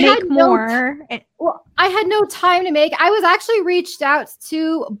will make more. I had no time to make. I was actually reached out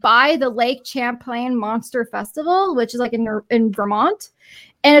to by the Lake Champlain Monster Festival, which is like in Vermont.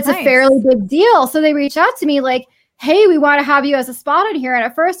 And it's a fairly big deal. So they reached out to me like, hey, we want to have you as a spot on here. And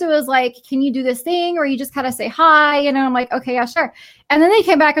at first it was like, can you do this thing? Or you just kind of say hi. And I'm like, okay, yeah, sure. And then they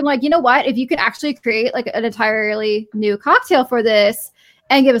came back and like, you know what? If you could actually create like an entirely new cocktail for this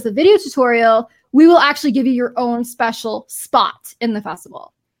and give us a video tutorial, we will actually give you your own special spot in the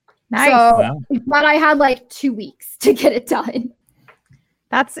festival. Nice. So, but I had like 2 weeks to get it done.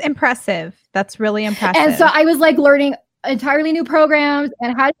 That's impressive. That's really impressive. And so I was like learning entirely new programs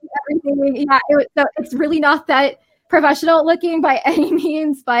and how to do everything. Yeah, so it's really not that professional looking by any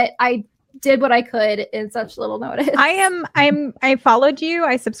means, but I did what I could in such little notice. I followed you.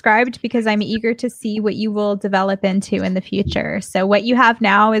 I subscribed because I'm eager to see what you will develop into in the future. So what you have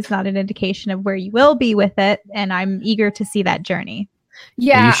now is not an indication of where you will be with it. And I'm eager to see that journey.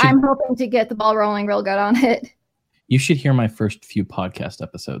 Yeah, I'm hoping to get the ball rolling real good on it. You should hear my first few podcast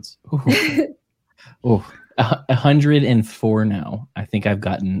episodes. Oh, 104 now. I think I've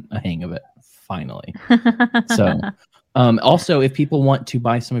gotten a hang of it finally. So also, if people want to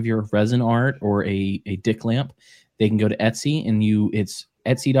buy some of your resin art or a dick lamp, they can go to Etsy and it's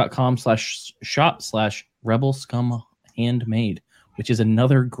etsy.com/shop/rebel scum handmade, which is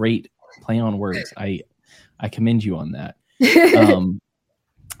another great play on words. I commend you on that. I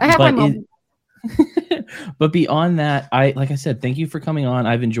have my moment. But beyond that, like I said, thank you for coming on.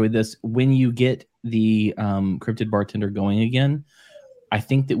 I've enjoyed this. When you get the Cryptid Bartender going again, I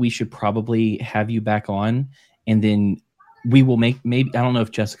think that we should probably have you back on, and then we will maybe I don't know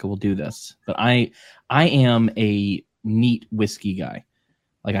if Jessica will do this, but I am a neat whiskey guy.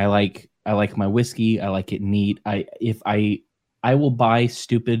 Like I like my whiskey. I like it neat. If I I will buy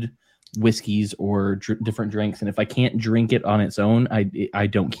stupid whiskeys or different drinks, and if I can't drink it on its own, I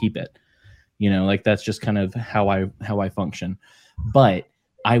don't keep it. Like that's just kind of how I function. But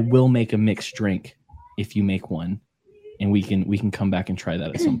I will make a mixed drink if you make one, and we can come back and try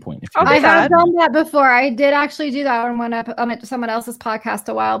that at some point. I have done that before. I did actually do that on someone else's podcast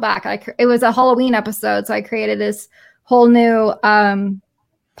a while back. It was a Halloween episode, so I created this whole new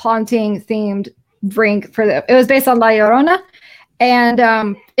haunting themed drink it was based on La Llorona,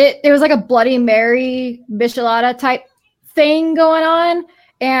 and it was like a Bloody Mary michelada type thing going on,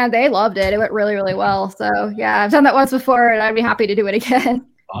 and they loved it. It went really, really well. So yeah, I've done that once before, and I'd be happy to do it again.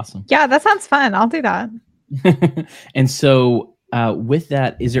 Awesome. Yeah, that sounds fun. I'll do that. And so with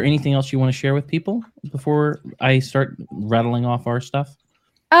that, is there anything else you want to share with people before I start rattling off our stuff?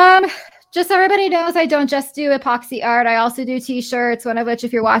 Just so everybody knows, I don't just do epoxy art. I also do t-shirts, one of which,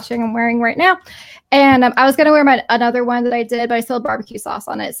 if you're watching, I'm wearing right now. And I was going to wear another one that I did, but I still have barbecue sauce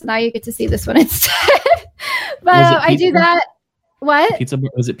on it. So now you get to see this one instead. But I do that. What?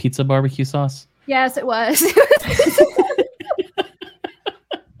 Was it pizza barbecue sauce? Yes, it was.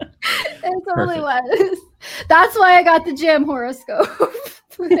 It totally was. That's why I got the gym horoscope.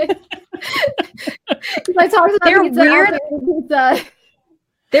 I talked about pizza.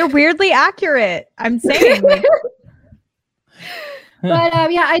 They're weirdly accurate. I'm saying.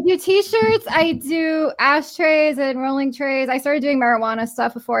 But yeah, I do t-shirts. I do ashtrays and rolling trays. I started doing marijuana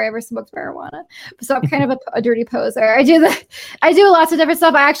stuff before I ever smoked marijuana. So I'm kind of a dirty poser. I do lots of different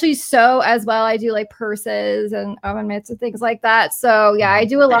stuff. I actually sew as well. I do like purses and oven mitts and things like that. So yeah, I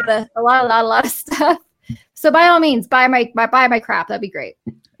do a lot of stuff. So by all means, buy my crap. That'd be great.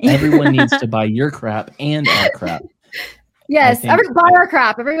 Everyone needs to buy your crap and our crap. Yes, buy our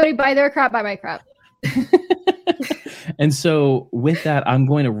crap. Everybody buy their crap, buy my crap. And so with that, I'm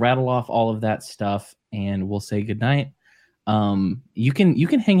going to rattle off all of that stuff and we'll say goodnight. You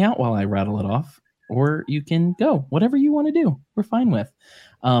can hang out while I rattle it off, or you can go, whatever you want to do. We're fine with.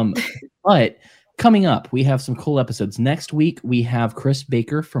 But coming up, we have some cool episodes. Next week, we have Chris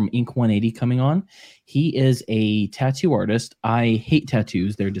Baker from Ink 180 coming on. He is a tattoo artist. I hate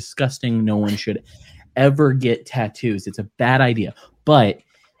tattoos. They're disgusting. No one should ever get tattoos. It's a bad idea. But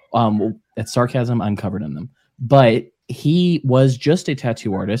that's sarcasm. I'm covered in them. But he was just a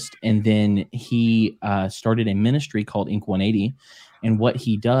tattoo artist, and then he started a ministry called Ink 180. And what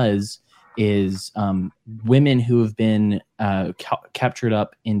he does is women who have been captured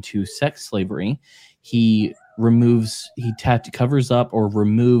up into sex slavery, he covers up or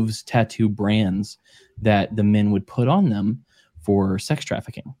removes tattoo brands that the men would put on them for sex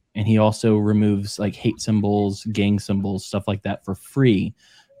trafficking. And he also removes like hate symbols, gang symbols, stuff like that for free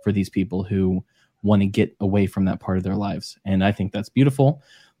for these people who want to get away from that part of their lives. And I think that's beautiful.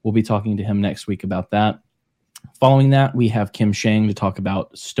 We'll be talking to him next week about that. Following that, we have Kim Shang to talk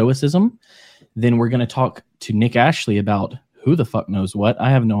about Stoicism. Then we're going to talk to Nick Ashley about who the fuck knows what. I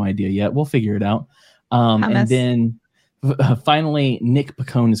have no idea yet. We'll figure it out. And then finally, Nick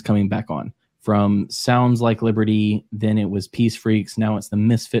Pacone is coming back on from Sounds Like Liberty. Then it was Peace Freaks. Now it's the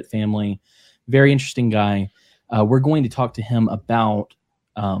Misfit Family. Very interesting guy. We're going to talk to him about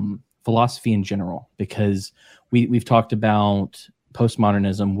philosophy in general, because we've talked about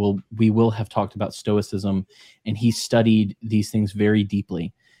postmodernism. We will have talked about Stoicism, and he studied these things very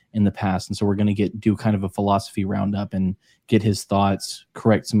deeply in the past. And so we're going to do kind of a philosophy roundup and get his thoughts,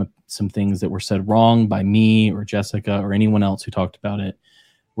 correct some things that were said wrong by me or Jessica or anyone else who talked about it.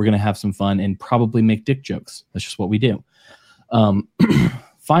 We're going to have some fun and probably make dick jokes. That's just what we do.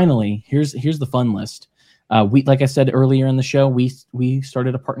 Finally, here's the fun list. Like I said earlier in the show, we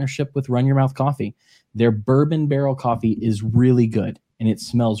started a partnership with Run Your Mouth Coffee. Their bourbon barrel coffee is really good and it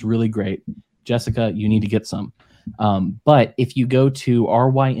smells really great. Jessica, you need to get some. But if you go to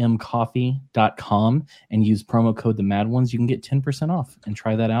rymcoffee.com and use promo code The Mad Ones, you can get 10% off and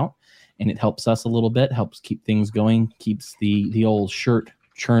try that out. And it helps us a little bit, helps keep things going, keeps the old shirt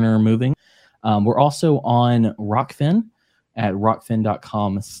churner moving. We're also on Rockfin at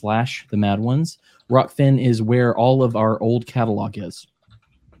rockfin.com/The Mad Ones. Rockfin is where all of our old catalog is.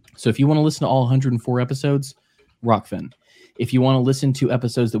 So if you want to listen to all 104 episodes, Rockfin. If you want to listen to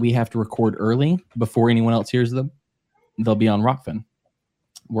episodes that we have to record early before anyone else hears them, they'll be on Rockfin.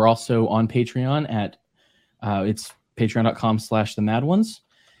 We're also on Patreon at it's patreon.com/The Mad Ones.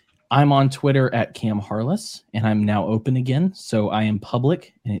 I'm on Twitter at Cam Harless, and I'm now open again. So I am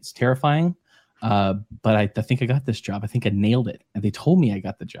public, and it's terrifying. But I think I got this job. I think I nailed it. And they told me I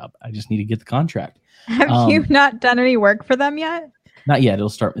got the job. I just need to get the contract. Have you not done any work for them yet? Not yet.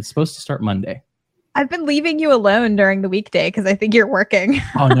 It's supposed to start Monday. I've been leaving you alone during the weekday because I think you're working.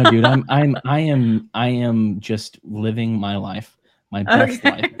 Oh no, dude, I am just living my life, my best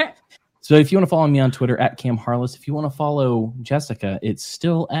life. So if you want to follow me on Twitter at Cam Harless, if you want to follow Jessica, it's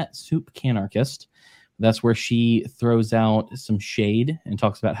still at Soup Canarchist. That's where she throws out some shade and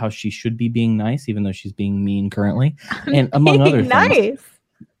talks about how she should be being nice, even though she's being mean currently, and among other things.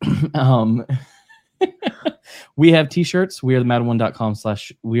 We have t-shirts.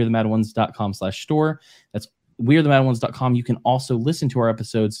 wearethemadOnes.com/store. That's wearethemadOnes.com. You can also listen to our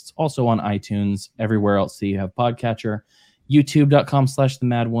episodes. It's also on iTunes, everywhere else that you have podcatcher.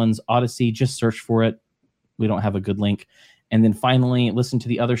 youtube.com/themadOnes. Odyssey, just search for it. We don't have a good link. And then finally, listen to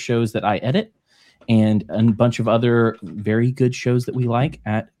the other shows that I edit and a bunch of other very good shows that we like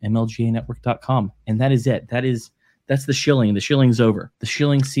at mlganetwork.com. And that is it. That's the shilling. The shilling's over. The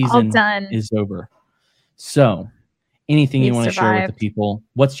shilling season is over. So anything you want to share with the people?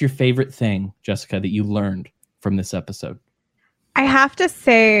 What's your favorite thing, Jessica, that you learned from this episode? I have to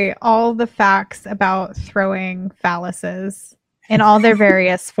say all the facts about throwing phalluses in all their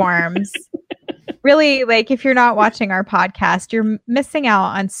various forms. Really, like, if you're not watching our podcast, you're missing out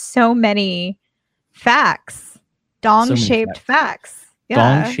on so many facts. Dong-shaped facts.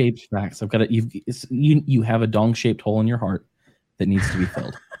 Yeah. Dong-shaped facts. I've got you have a dong-shaped hole in your heart that needs to be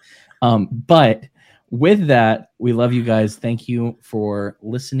filled. But with that, we love you guys. Thank you for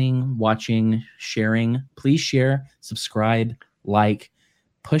listening, watching, sharing. Please share, subscribe, like,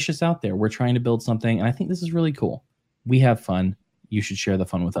 push us out there. We're trying to build something, and I think this is really cool. We have fun. You should share the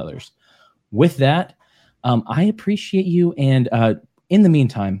fun with others. With that, I appreciate you, and in the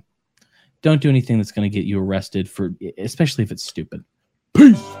meantime, don't do anything that's going to get you arrested, especially if it's stupid.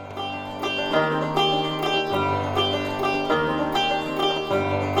 Peace.